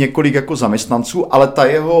může mít i několik jako zaměstnanců, ale ta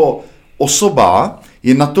jeho osoba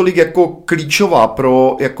je natolik jako klíčová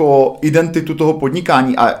pro jako identitu toho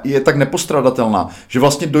podnikání a je tak nepostradatelná, že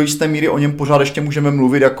vlastně do jisté míry o něm pořád ještě můžeme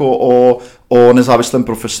mluvit jako o nezávislém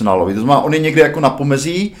profesionálovi. To znamená, on je někde jako na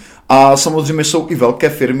pomezí a samozřejmě jsou i velké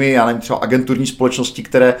firmy, já nevím, třeba agenturní společnosti,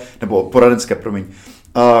 nebo poradenské,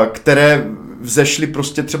 které vzešly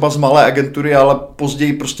prostě třeba z malé agentury, ale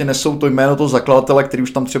později prostě nesou to jméno toho zakladatele, který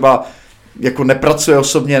už tam třeba jako nepracuje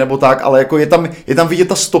osobně nebo tak, ale jako je tam vidět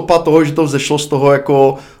ta stopa toho, že to vzešlo z toho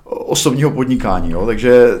jako osobního podnikání, jo?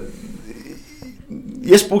 Takže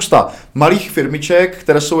je spousta malých firmiček,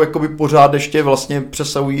 které jsou jakoby pořád ještě vlastně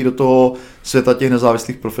přesahují i do toho světa těch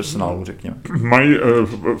nezávislých profesionálů, řekněme. Mají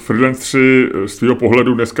freelanceri z tvého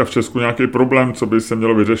pohledu dneska v Česku nějaký problém, co by se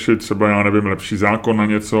mělo vyřešit, třeba já nevím, lepší zákon na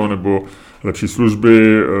něco, nebo lepší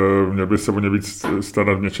služby, měl by se o ně víc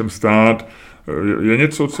starat v něčem stát. Je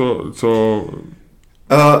něco, co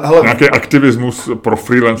nějaký aktivismus pro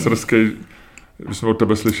freelancerský když jsme od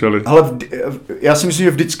tebe slyšeli. Ale já si myslím,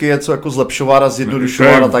 že vždycky je co jako zlepšovat a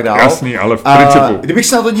zjednodušovat a tak dále. Jasný, ale v principu. Kdybych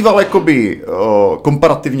se na to díval jakoby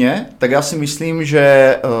komparativně, tak já si myslím,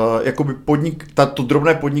 že jakoby to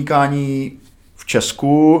drobné podnikání v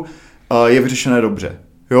Česku je vyřešené dobře.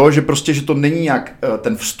 Jo, že prostě, že to není nějak,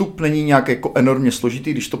 ten vstup není nějak jako enormně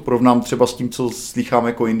složitý, když to porovnám třeba s tím, co slýchám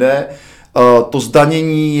jako jinde. To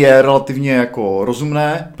zdanění je relativně jako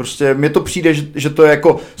rozumné, prostě mně to přijde, že to je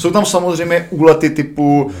jako, jsou tam samozřejmě úlety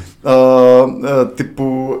typu,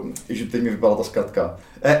 že teď mi vypadala ta zkratka,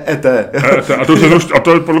 ET. A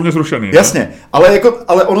to je podle mě zrušený. Jasně,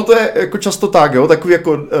 ale ono to je jako často tak, jo, takový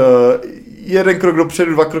jako jeden krok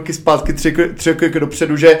dopředu, 2 kroky zpátky, 3 kroky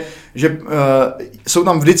dopředu, že jsou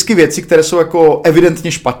tam vždycky věci, které jsou jako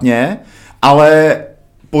evidentně špatně, ale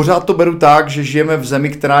pořád to beru tak, že žijeme v zemi,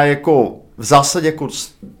 která je jako v zásadě jako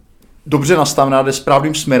dobře nastavená, jde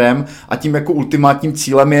správným směrem a tím jako ultimátním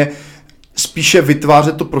cílem je spíše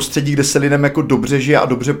vytvářet to prostředí, kde se lidem jako dobře žije a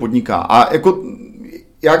dobře podniká. A jako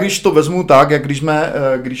já když to vezmu tak, jak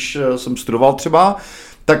když jsem studoval třeba,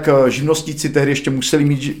 tak živnostníci tehdy ještě museli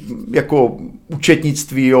mít jako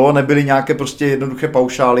účetnictví, jo, nebyly nějaké prostě jednoduché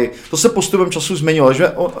paušály. To se postupem času změnilo,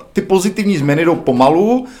 že ty pozitivní změny jdou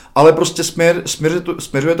pomalu, ale prostě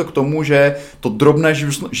směřuje to k tomu, že to drobné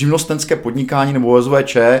živnostenské podnikání nebo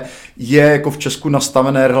OSVČ je jako v Česku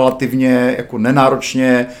nastavené relativně jako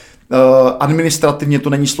nenáročně, administrativně to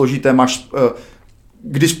není složité, máš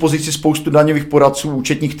k dispozici spoustu daňových poradců,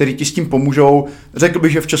 účetních, kteří ti s tím pomůžou. Řekl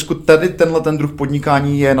bych, že v Česku tady ten druh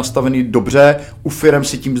podnikání je nastavený dobře. U firem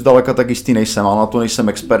si tím zdaleka tak jistý nejsem, ale na to nejsem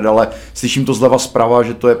expert, ale slyším to zleva zprava,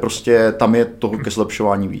 že to je prostě, tam je toho ke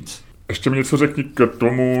zlepšování víc. Ještě mi něco řekni k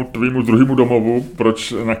tomu tvýmu druhému domovu,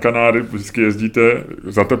 proč na Kanáry vždycky jezdíte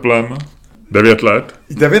za teplem 9 let?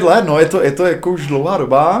 9 let, no je to jako už dlouhá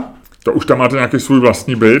doba. To už tam máte nějaký svůj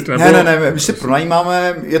vlastní byt? Nebo? Ne, my si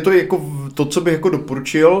pronajímáme, je to jako to, co bych jako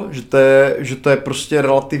doporučil, že to je prostě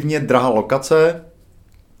relativně drahá lokace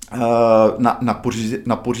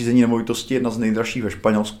na pořízení nemovitosti, jedna z nejdražších ve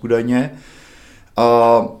Španělsku údajně.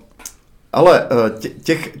 Ale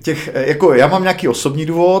jako já mám nějaký osobní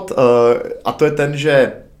důvod a to je ten,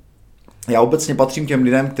 že já obecně patřím těm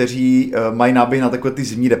lidem, kteří mají náběh na takové ty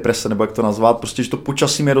zimní deprese, nebo jak to nazvat, prostě, že to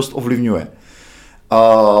počasí mě dost ovlivňuje.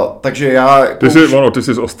 Takže já... Ty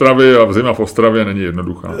jsi z Ostravy a zima v Ostravě není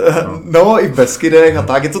jednoduchá. No i v Beskydech a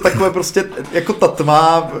tak, je to takové prostě, jako ta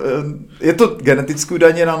tma, je to geneticky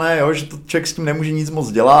údajně dané, jo, že to člověk s tím nemůže nic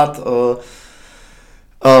moc dělat.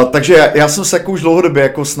 Takže já jsem se jako už dlouhodobě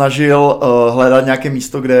jako snažil hledat nějaké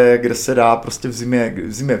místo, kde se dá prostě v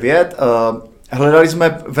zimě vyjet. Hledali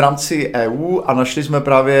jsme v rámci EU a našli jsme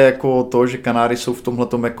právě jako to, že Kanáry jsou v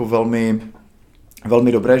tomhletom jako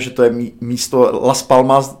velmi dobré, že to je místo Las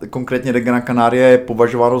Palmas, konkrétně de Gran Canaria, je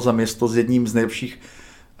považováno za město s jedním z nejlepších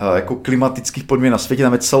jako klimatických podmínek na světě.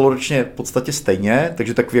 Tam je celoročně v podstatě stejně,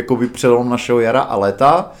 takže takový jako přelom našeho jara a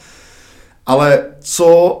léta. Ale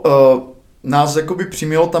co nás jakoby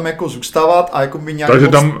přimělo tam jako zůstávat a jakoby nějak... Takže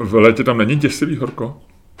tam v létě tam není děsivý horko?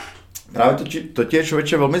 Právě to je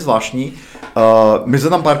člověče velmi zvláštní. My jsme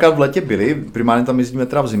tam párkrát v létě byli, primárně tam jezdíme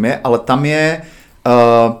teda v zimě, ale tam je...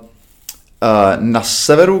 Na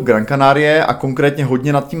severu Gran Canarie a konkrétně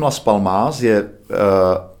hodně nad tím Las Palmas je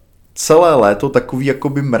celé léto takový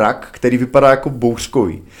jakoby mrak, který vypadá jako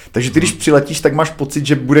bouřkový. Takže ty, když přiletíš, tak máš pocit,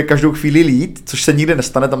 že bude každou chvíli lít, což se nikdy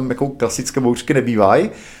nestane, tam jako klasické bouřky nebývají,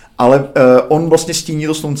 ale on vlastně stíní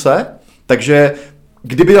to slunce, takže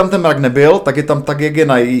kdyby tam ten mrak nebyl, tak je tam tak, jak je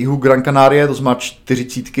na jihu Gran Canarie, to znamená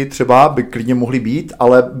 40 třeba, by klidně mohly být,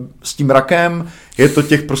 ale s tím mrakem je to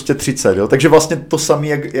těch prostě 30, jo? Takže vlastně to samé,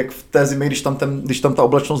 jak v té zimě, když tam ta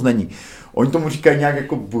oblačnost není. Oni tomu říkají nějak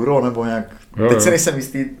jako buro, nebo nějak, teď se nejsem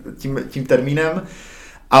jistý tím termínem,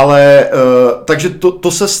 ale takže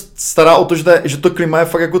to se stará o to, že to klima je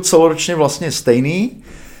fakt jako celoročně vlastně stejný,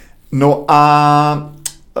 no a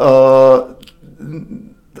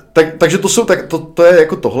takže to je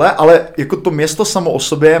jako tohle, ale jako to město samo o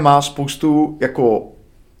sobě má spoustu jako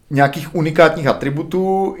nějakých unikátních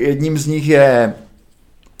atributů. Jedním z nich je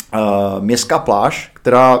městská pláž,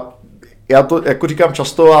 která, já to jako říkám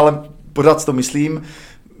často, ale pořád si to myslím,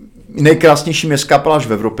 nejkrásnější městská pláž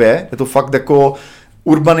v Evropě. Je to fakt jako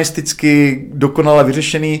urbanisticky dokonale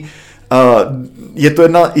vyřešený. Je to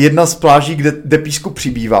jedna z pláží, kde písku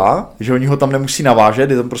přibývá, že oni ho tam nemusí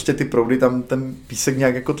navážet, je tam prostě ty proudy, tam ten písek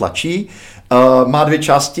nějak jako tlačí. Má 2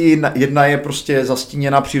 části, jedna je prostě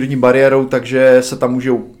zastíněná přírodní bariérou, takže se tam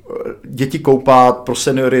můžou děti koupat, pro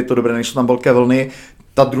seniory je to dobré, nejsou tam velké vlny.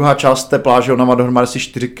 ta druhá část té pláže, ona má dohromady asi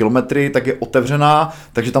 4 kilometry, tak je otevřená,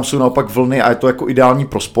 takže tam jsou naopak vlny a je to jako ideální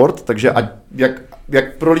pro sport, takže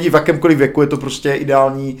jak pro lidi v jakémkoliv věku je to prostě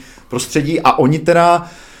ideální prostředí a oni teda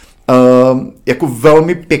jako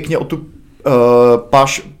velmi pěkně o tu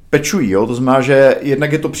pláž pečují, jo? To znamená, že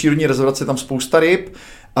jednak je to přírodní rezervace, tam spousta ryb,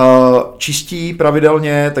 čistí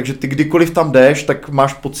pravidelně, takže ty kdykoliv tam jdeš, tak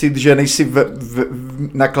máš pocit, že nejsi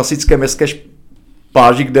na klasické městské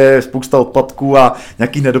pláži, kde je spousta odpadků a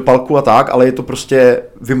nějakých nedopalků a tak, ale je to prostě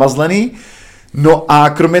vymazlený. No a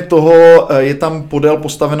kromě toho je tam podél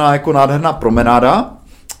postavená jako nádherná promenáda,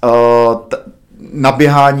 na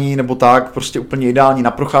běhání nebo tak, prostě úplně ideální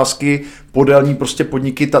na procházky, podélní prostě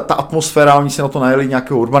podniky, ta atmosféra, oni se na to najeli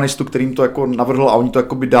nějakého urbanistu, kterým to jako navrhl a oni to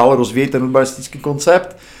jakoby dál rozvíjí, ten urbanistický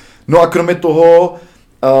koncept. No a kromě toho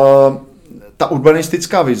ta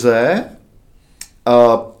urbanistická vize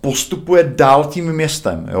postupuje dál tím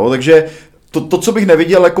městem, jo? Takže to, co bych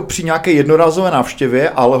neviděl jako při nějaké jednorázové návštěvě,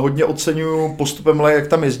 ale hodně oceňuju postupem, jak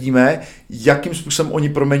tam jezdíme, jakým způsobem oni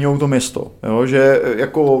proměňují to město. Jo? Že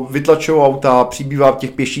jako vytlačují auta, přibývá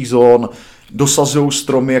těch pěších zón, dosazují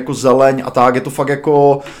stromy jako zeleň a tak, je to fakt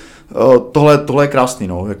jako tohle je krásný,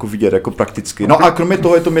 no, jako vidět, jako prakticky. No a kromě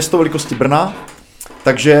toho je to město velikosti Brna,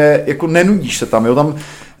 takže jako nenudíš se tam, jo, tam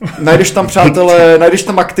najdeš tam přátelé, najdeš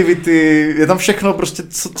tam aktivity, je tam všechno prostě,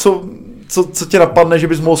 co tě napadne, že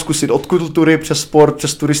bys mohl zkusit od kultury přes sport,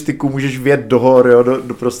 přes turistiku, můžeš vjet do hor, jo,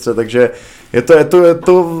 do prostřed, takže je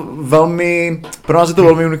to velmi, pro nás je to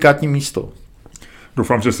velmi unikátní místo.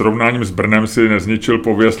 Doufám, že srovnáním s Brnem si nezničil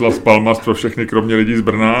pověst Las Palmas pro všechny, kromě lidí z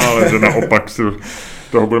Brna, ale že naopak si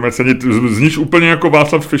toho budeme cenit. Zníš úplně jako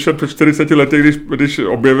Václav Fischer před 40 lety, když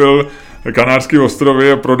objevil Kanárské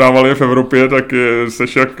ostrovy a prodával je v Evropě, tak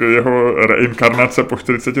seš jak jeho reinkarnace po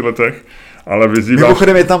 40 letech. Ale vyzýváš...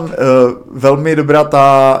 Mimochodem je tam velmi dobrá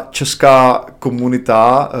ta česká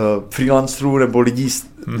komunita freelancerů nebo lidí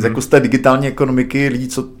jako z té digitální ekonomiky, lidí,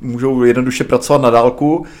 co můžou jednoduše pracovat na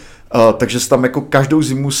dálku, takže se tam jako každou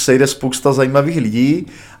zimu sejde spousta zajímavých lidí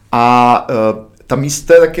a ta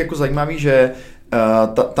místo je taky jako zajímavý, že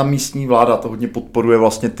ta místní vláda to hodně podporuje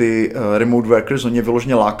vlastně ty remote workers, oni je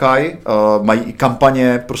vyloženě lákají, mají i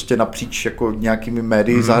kampaně prostě napříč jako nějakými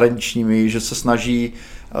médii zahraničními, že se snaží,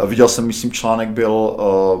 viděl jsem, myslím, článek byl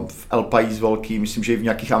v El País velký, myslím, že i v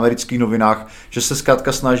nějakých amerických novinách, že se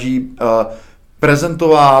zkrátka snaží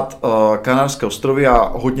prezentovat Kanárské ostrovy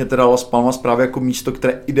a hodně teda Las Palmas právě jako místo,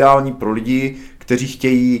 které je ideální pro lidi, kteří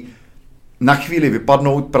chtějí na chvíli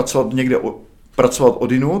vypadnout, pracovat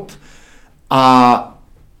odinut. A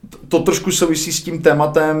to trošku souvisí s tím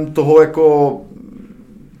tématem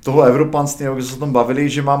toho evropanství, jak se o tom bavili,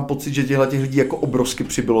 že mám pocit, že těch lidí jako obrovsky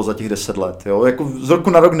přibylo za těch 10 let. Jo? Jako z roku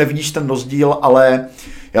na rok nevidíš ten rozdíl, ale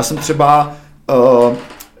já jsem třeba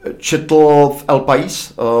četl v El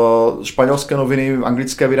País, španělské noviny,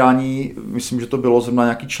 anglické vydání, myslím, že to bylo zrovna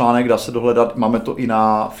nějaký článek, dá se dohledat, máme to i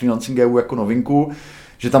na Freelancing.eu jako novinku,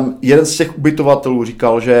 že tam jeden z těch ubytovatelů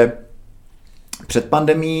říkal, že před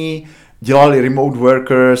pandemií dělali remote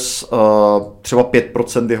workers třeba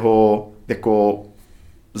 5% jeho jako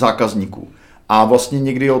zákazníků. A vlastně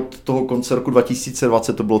někdy od toho konce roku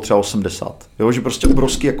 2020 to bylo třeba 80. Jo, že prostě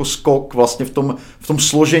obrovský jako skok vlastně v tom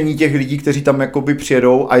složení těch lidí, kteří tam jakoby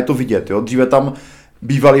přijedou a je to vidět. Jo. Dříve tam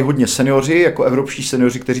bývali hodně seniori, jako evropští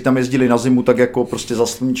seniori, kteří tam jezdili na zimu tak jako prostě za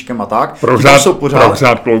sluníčkem a tak.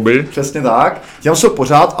 Pořád klouby. Přesně tak. Tam jsou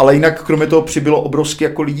pořád, ale jinak kromě toho přibylo obrovský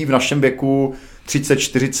jako lidí v našem věku 30,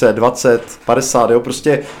 40, 20, 50, jo,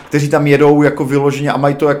 prostě, kteří tam jedou jako vyloženě a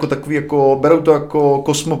mají to jako takový jako, berou to jako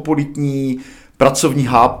kosmopolitní pracovní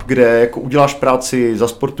hub, kde jako uděláš práci,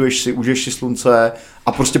 zasportuješ si, užiješ si slunce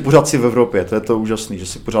a prostě pořád si v Evropě. To je to úžasný, že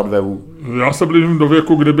si pořád v EU. Já se blížím do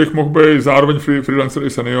věku, kdybych mohl být zároveň freelancer i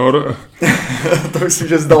senior. To myslím,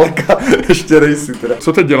 že zdaleka ještě nejsi teda.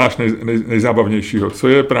 Co teď děláš nejzábavnějšího? Co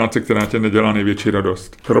je práce, která tě nedělá největší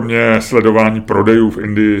radost? Kromě sledování prodejů v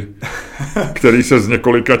Indii, který se z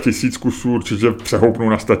několika tisíc kusů určitě přehoupnou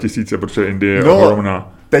na 100 000, protože Indie je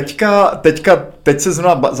ohromná. Teď se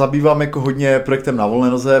zrovna zabývám jako hodně projektem na volné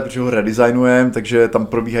noze, protože ho redesignujeme, takže tam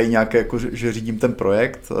probíhají nějaké, jako, že řídím ten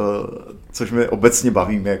projekt, což mě obecně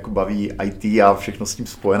baví, mě jako baví IT a všechno s tím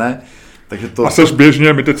spojené. Takže to, a seš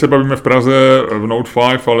běžně, my teď se bavíme v Praze v Note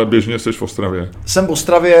 5, ale běžně seš v Ostravě. Jsem v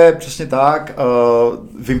Ostravě, přesně tak,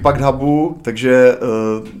 v Impact Hubu, takže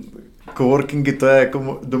coworkingy, to je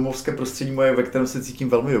jako domovské prostředí moje, ve kterém se cítím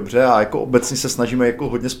velmi dobře a jako obecně se snažíme jako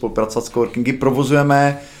hodně spolupracovat s coworkingy.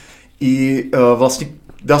 Provozujeme i vlastně,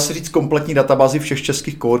 dá se říct, kompletní databázi všech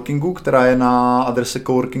českých coworkingů, která je na adrese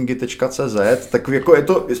coworkingy.cz. Tak jako je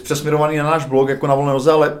to přesměrovaný na náš blog jako na volné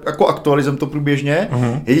noze, ale jako aktualizujeme to průběžně.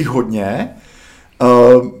 Je jich hodně.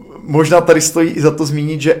 Možná tady stojí i za to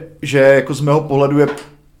zmínit, že jako z mého pohledu je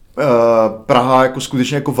Praha jako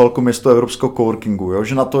skutečně jako velkoměsto evropského coworkingu, jo?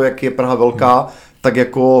 Že na to, jak je Praha velká, tak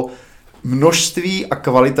jako množství a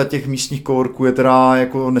kvalita těch místních coworků je teda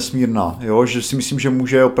jako nesmírná, jo? Že si myslím, že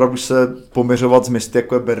může opravdu se poměřovat s městy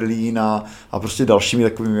jako je Berlín a prostě dalšími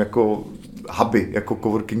takovými jako huby, jako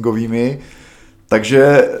coworkingovými.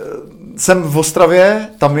 Takže jsem v Ostravě,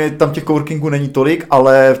 tam těch coworkingů není tolik,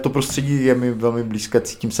 ale to prostředí je mi velmi blízké,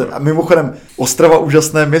 cítím se. A mimochodem, Ostrava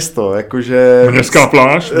úžasné město, jakože... Městská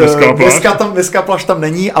pláž? Městská pláž tam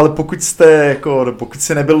není, ale pokud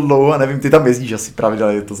jsi nebyl dlouho, a nevím, ty tam jezdíš asi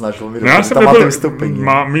pravidelně, to znáš velmi dobře. Já jsem nebyl,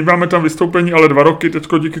 my máme tam vystoupení, ale 2 roky,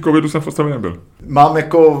 teďko díky covidu jsem v Ostravě nebyl. Mám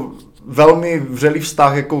jako velmi vřelý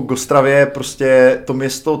vztah jako k Ostravě, prostě to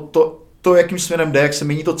město, to jakým směrem jde, jak se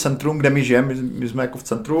mění to centrum, kde my žijeme, my jsme jako v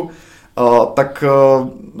centru, tak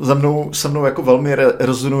se mnou jako velmi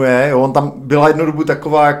rezonuje. Jo. On tam byla jednu dobu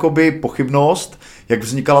taková jakoby pochybnost, jak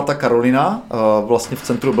vznikala ta Karolina. Vlastně v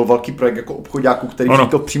centru byl velký projekt jako obchoďáků, který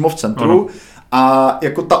vznikl přímo v centru. Ano. A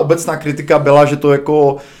jako ta obecná kritika byla, že to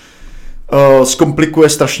jako zkomplikuje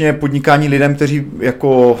strašně podnikání lidem, kteří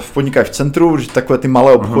jako podnikají v centru, že takové ty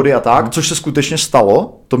malé obchody a tak, což se skutečně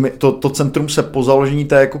stalo. To centrum se po založení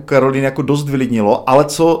té jako Karoliny jako dost vylidnilo, ale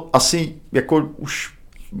co asi jako už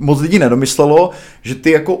moc lidí nedomyslelo, že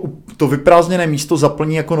ty jako to vyprázdněné místo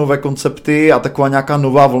zaplní jako nové koncepty a taková nějaká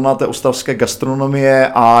nová vlna té ostravské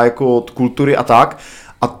gastronomie a jako kultury a tak.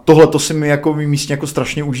 A tohle to si my jako my místně jako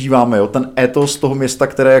strašně užíváme, jo? Ten étos toho města,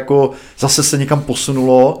 které jako zase se někam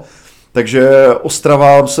posunulo. Takže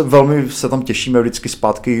Ostrava, velmi se tam těšíme vždycky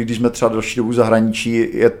zpátky, když jsme třeba další dobu v zahraničí,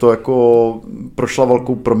 je to jako prošla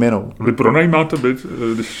velkou proměnou. Vy pronajímáte byt,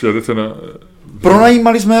 když jedete na...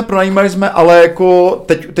 Pronajímali jsme, ale jako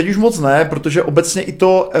teď už moc ne, protože obecně i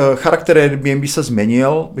to charakter Airbnb se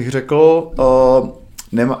změnil, bych řekl.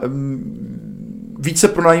 Více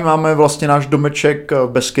pronajímáme vlastně náš domeček v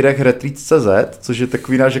Beskydech Retreat.cz, což je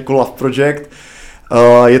takový náš jako love project.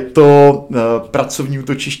 Je to pracovní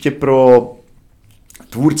útočiště pro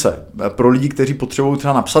tvůrce, pro lidi, kteří potřebují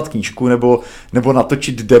třeba napsat knížku nebo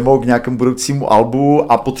natočit demo k nějakému budoucímu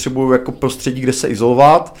albu a potřebují jako prostředí, kde se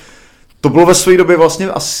izolovat. To bylo ve své době vlastně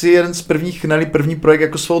asi jeden z první projekt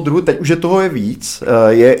jako svého druhu, teď už je toho víc,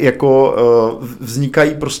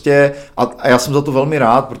 vznikají prostě a já jsem za to velmi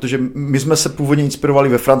rád, protože my jsme se původně inspirovali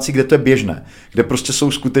ve Francii, kde to je běžné, kde prostě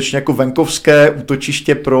jsou skutečně jako venkovské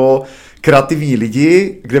útočiště pro kreativní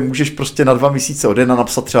lidi, kde můžeš prostě na 2 měsíce odejít a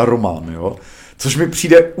napsat třeba román, jo. Což mi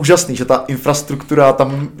přijde úžasný, že ta infrastruktura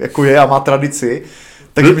tam jako je a má tradici.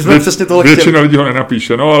 Takže my jsme přesně tohle chtěli. Většina lidí ho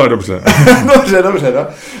nenapíše, no ale dobře. dobře, no.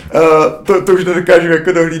 To už nedokážu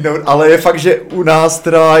jako dohlídnout, ale je fakt, že u nás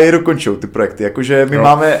teda je dokončují ty projekty, jakože my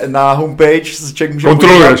máme na homepage, člověk může...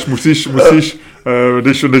 Kontroluješ, musíš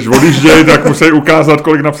když odjíždějí, tak musí ukázat,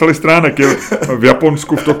 kolik napsali stránek. V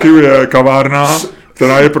Japonsku, v Tokiu je kavárna,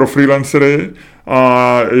 která je pro freelancery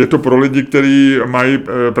a je to pro lidi, kteří mají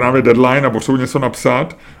právě deadline a potřebují něco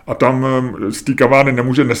napsat a tam z té kavárny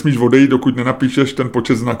nesmíš odejít, dokud nenapíšeš ten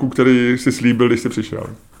počet znaků, který jsi slíbil, když jsi přišel.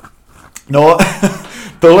 No,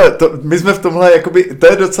 my jsme v tomhle, jakoby, to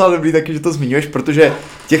je docela dobrý taky, že to zmiňuješ, protože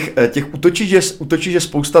těch útočišť je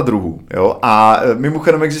spousta druhů, jo, a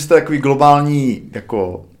mimochodem existuje takový globální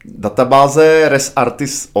jako databáze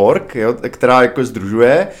resartists.org, jo, která jako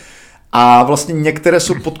sdružuje. A vlastně některé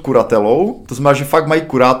jsou pod kuratelou, to znamená, že fakt mají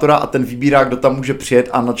kurátora a ten vybírá, kdo tam může přijet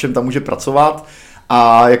a na čem tam může pracovat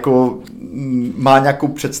a jako má nějakou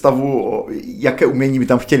představu, jaké umění by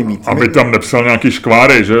tam chtěli mít. Aby tam nepsal nějaký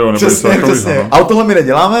škváry, že jo? Přesně. Ale tohle my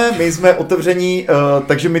neděláme, my jsme otevření,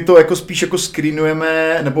 takže my to jako spíš jako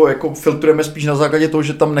screenujeme nebo jako filtrujeme spíš na základě toho,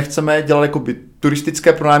 že tam nechceme dělat jako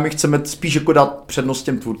turistické pronájmy, chceme spíš jako dát přednost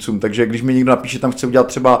těm tvůrcům, takže když mi někdo napíše, tam chce udělat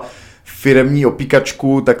třeba firemní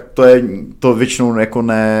opíkačku, tak to většinou jako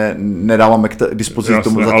nedáváme k dispozici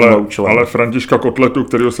tomu za tímhle účelem. Ale Františka Kotletu,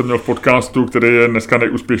 kterýho jsem měl v podcastu, který je dneska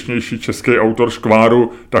nejúspěšnější český autor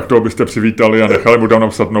škváru, tak toho byste přivítali a nechali mu tam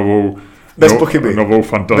napsat novou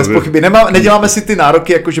fantazii. Bez pochyby. Neděláme si ty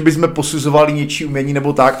nároky, jako že bychom posuzovali něčí umění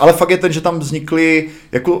nebo tak, ale fakt je ten, že tam vznikly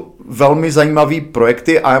jako velmi zajímavý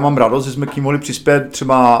projekty a já mám radost, že jsme k ním mohli přispět.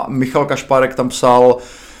 Třeba Michal Kašpárek tam psal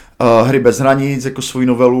Hry bez hranic, jako svoji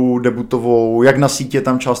novelu debutovou, jak na sítě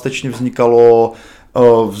tam částečně vznikalo,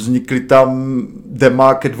 vznikly tam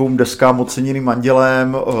dema ke 2 deskám oceněným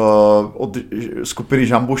Andělem od skupiny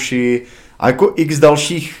Žamboši a jako x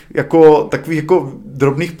dalších jako takových jako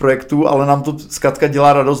drobných projektů, ale nám to zkrátka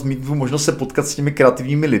dělá radost mít možnost se potkat s těmi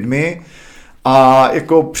kreativními lidmi a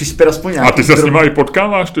jako přispět aspoň nějaký. A ty se s nimi i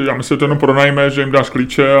potkáváš? Já myslím, že to jenom pronajme, že jim dáš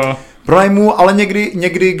klíče a... pronajmu, ale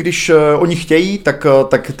někdy, když oni chtějí,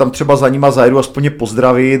 tak tam třeba za nima zajedu aspoň je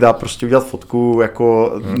pozdravit a prostě udělat fotku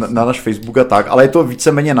jako na náš Facebook a tak, ale je to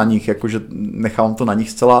víceméně na nich, jakože nechám to na nich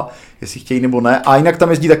zcela, jestli chtějí nebo ne. A jinak tam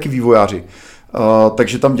jezdí taky vývojáři.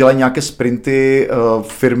 Takže tam dělají nějaké sprinty,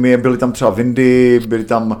 firmy, byly tam třeba Windy,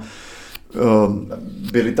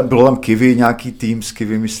 bylo tam Kiwi, nějaký tým z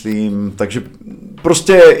Kiwi, myslím, takže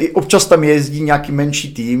prostě občas tam jezdí nějaký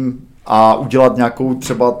menší tým a udělat nějakou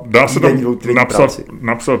třeba dá se tam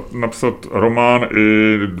napsat román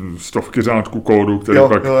i stovky řádků kódu, který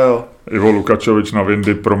pak Ivo Lukačovič na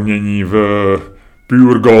Windy promění v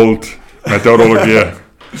pure gold meteorologie.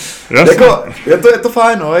 Jako, je to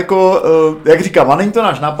fajn, no, jako, jak říkám, a není to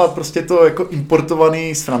náš nápad, prostě je to jako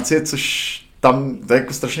importovaný z Francie, což tam to je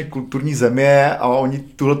jako strašně kulturní země a oni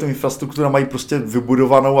tuhletu infrastrukturu mají prostě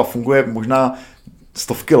vybudovanou a funguje možná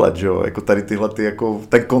stovky let, že jo, jako tady jako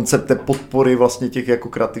ten koncept té podpory vlastně těch jako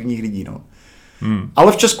kreativních lidí, no.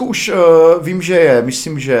 Ale v Česku už vím, že je,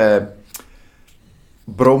 myslím, že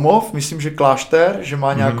Broumov, myslím, že Klášter, že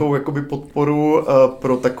má nějakou jakoby podporu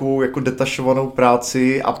pro takovou jako detašovanou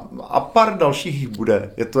práci a pár dalších jich bude.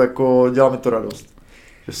 Je to jako, dělá mi to radost,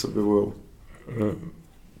 že se objevujou.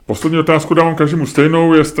 Poslední otázku dávám každému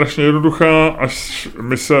stejnou, je strašně jednoduchá, až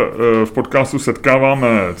my se v podcastu setkáváme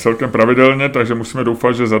celkem pravidelně, takže musíme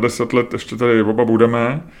doufat, že za 10 let ještě tady oba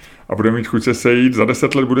budeme a budeme mít chuť se sejít. Za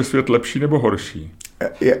 10 let bude svět lepší nebo horší?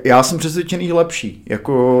 Já jsem přesvědčený lepší,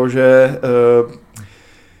 jako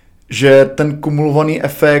že ten kumulovaný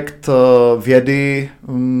efekt vědy,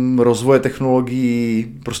 rozvoje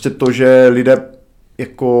technologií, prostě to, že lidé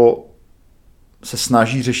jako se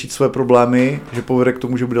snaží řešit své problémy, že povede k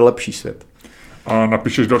tomu, že bude lepší svět. A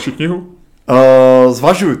napíšeš další knihu?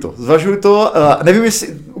 Zvažuju to. Nevím, jestli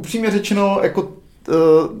upřímně řečeno, jako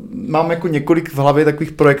mám jako několik v hlavě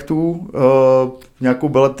takových projektů, nějakou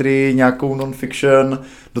beletrii, nějakou non-fiction.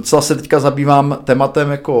 Docela se teďka zabývám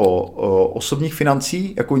tématem jako osobních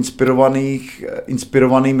financí, jako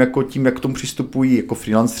inspirovaným jako tím, jak k tomu přistupují jako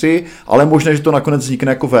freelancři, ale možná, že to nakonec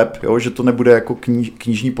vznikne jako web, jo? Že to nebude jako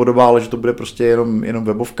knižní podoba, ale že to bude prostě jenom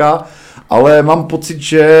webovka. Ale mám pocit,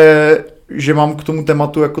 že mám k tomu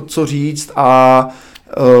tématu jako co říct a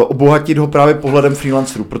obohatit ho právě pohledem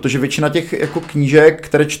freelancerů, protože většina těch jako knížek,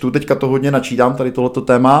 které čtu, teďka to hodně načítám, tady tohleto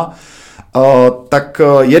téma, tak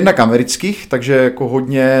jednak amerických, takže jako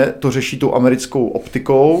hodně to řeší tou americkou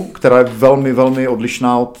optikou, která je velmi, velmi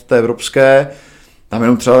odlišná od té evropské. Tam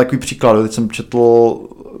jenom třeba takový příklad, teď jsem četl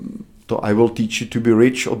to I Will Teach You to Be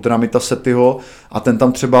Rich od Ramita Sethiho a ten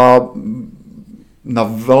tam třeba na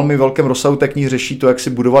velmi velkém rozsahu té knihy řeší to, jak si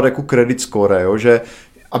budovat jako credit score, jo? Že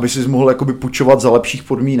aby si mohl jakoby půjčovat za lepších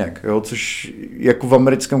podmínek, jo? Což jako v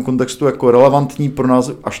americkém kontextu jako relevantní, pro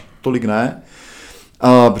nás až tolik ne,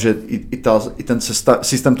 protože i ten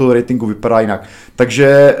systém toho ratingu vypadá jinak.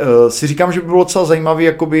 Takže si říkám, že by bylo docela zajímavý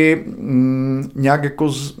jakoby nějak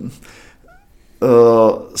jako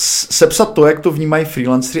sepsat to, jak to vnímají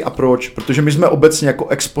freelanceri a proč, protože my jsme obecně jako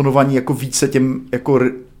exponovaní jako více těm jako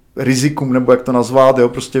rizikům, nebo jak to nazvat, jo,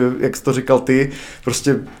 prostě, jak jsi to říkal ty,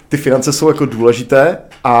 prostě ty finance jsou jako důležité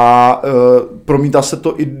a promítá se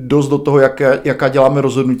to i dost do toho, jaká děláme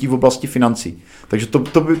rozhodnutí v oblasti financí. Takže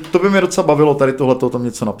to by mě docela bavilo tady tohleto tam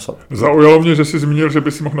něco napsat. Zaujalo mě, že jsi zmínil, že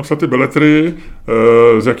by si mohl napsat ty beletry.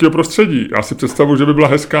 Z jakého prostředí? Já si představuji, že by byla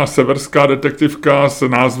hezká severská detektivka s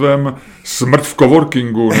názvem Smrt v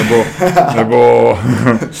coworkingu, nebo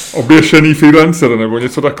oběšený freelancer, nebo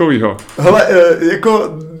něco takového. Hele,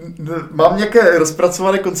 jako mám nějaké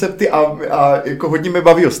rozpracované koncepty a jako hodně mě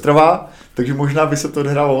baví Ostrava, takže možná by se to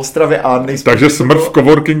odehrálo v Ostravě a nejspíš... Takže smrt v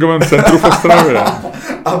coworkingovém centru v Ostravě.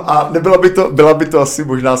 a byla by to asi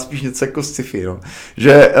možná spíš něco jako sci-fi, no.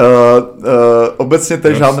 Že obecně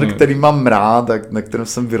ten žánr, který mám rád, na kterém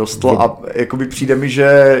jsem vyrostl a jakoby přijde mi,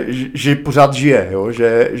 že pořád žije, jo?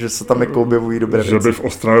 Že se tam jako objevují dobré věci. Že by v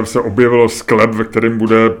Ostravě se objevilo sklep, ve kterém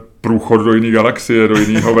bude průchod do jiné galaxie, do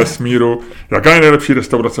jiného vesmíru. Jaká je nejlepší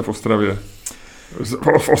restaurace v Ostravě?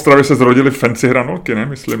 V Ostravě se zrodily fancy hranolky, ne,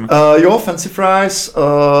 myslím? Jo, fancy fries,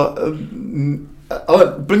 ale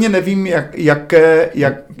úplně nevím, jaká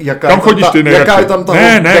je tam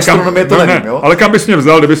ta gastronomie, to nevím, jo? Ale kam bys mě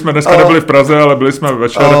vzal, kdybychom dneska nebyli v Praze, ale byli jsme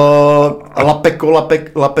večer?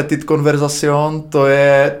 La Petite Conversation,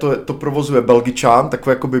 to provozuje Belgičan,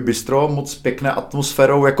 takové jakoby bistro, moc pěkné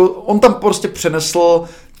atmosférou, jako on tam prostě přenesl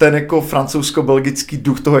ten jako francouzsko-belgický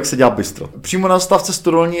duch toho, jak se dělá bistro. Přímo na stávce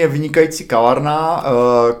Stodolní je vynikající kavárna,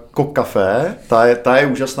 Kok Café, ta je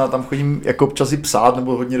úžasná, tam chodím jako občas i psát,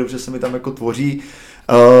 nebo hodně dobře se mi tam jako tvoří.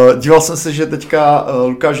 Díval jsem se, že teďka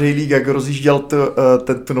Lukáš Hejlík, jak rozjížděl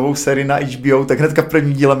tu novou sérii na HBO, tak hnedka v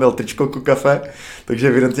prvním díle měl tričko Kafe, takže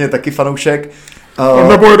evidentně je taky fanoušek.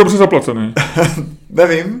 Nebo je dobře zaplacený.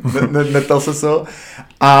 Nevím, neptal jsem se ho.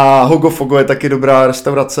 A Hogo Fogo je taky dobrá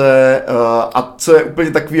restaurace a co je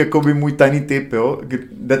úplně takový jako by můj tajný tip, jo,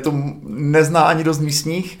 kde to nezná ani dost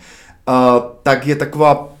místních, tak je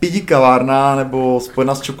taková pidi kavárna nebo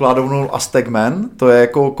spojená s čokoládovnou Aztecman, to je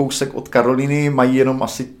jako kousek od Karolíny, mají jenom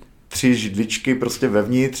asi 3 židličky prostě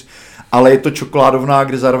vevnitř, ale je to čokoládovná,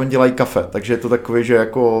 kde zároveň dělají kafe, takže je to takový, že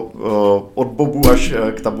jako od bobu až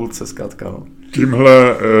k tabulce zkrátka, no.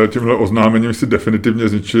 Tímhle oznámením si definitivně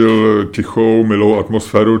zničil tichou, milou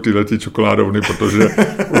atmosféru tyhlety čokoládovny, protože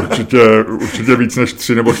určitě víc než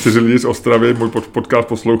 3 nebo 4 lidi z Ostravy můj podcast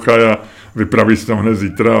poslouchají a vypraví si tam hned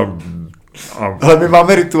zítra. Ale my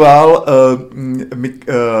máme rituál,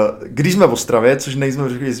 když jsme v Ostravě, což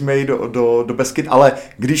nejsme jít do Beskyt, ale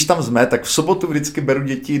když tam jsme, tak v sobotu vždycky beru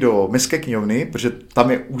děti do Městské knihovny, protože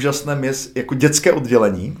tam je úžasné jako dětské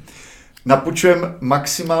oddělení. Napůjčujeme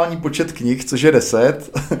maximální počet knih, což je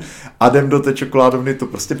 10, a jdem do té čokoládovny to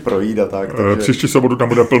prostě projít a tak. Takže... Příští sobotu tam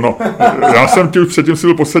bude plno. Já jsem ti už předtím si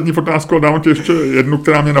byl poslední otázku a dám ti ještě jednu,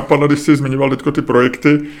 která mě napadla, když jsi zmiňoval teďko ty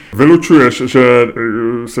projekty. Vylučuješ, že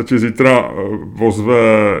se ti zítra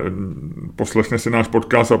poslechne si náš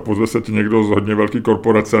podcast a pozve se ti někdo z hodně velký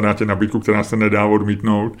korporace a dá ti nabídku, která se nedá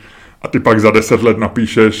odmítnout, a ty pak za 10 let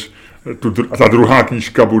napíšeš, ta druhá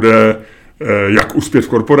knížka bude Jak uspět v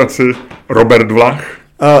korporaci, Robert Vlach.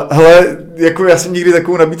 Hele, jako já jsem nikdy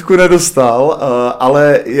takovou nabídku nedostal,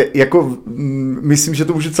 ale jako myslím, že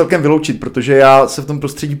to můžu celkem vyloučit, protože já se v tom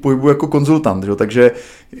prostředí pohybuji jako konzultant, jo? Takže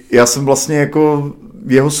já jsem vlastně jako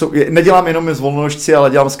nedělám jenom s volnonožci, ale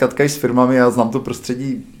dělám zkrátka i s firmami a znám to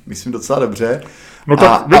prostředí, myslím, docela dobře. No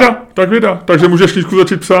tak vida. Takže můžeš knížku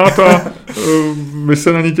začít psát a my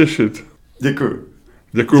se na ní těšit. Děkuju.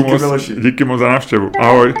 Děkuju moc. Díky moc za návštěvu.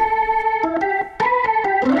 Ahoj.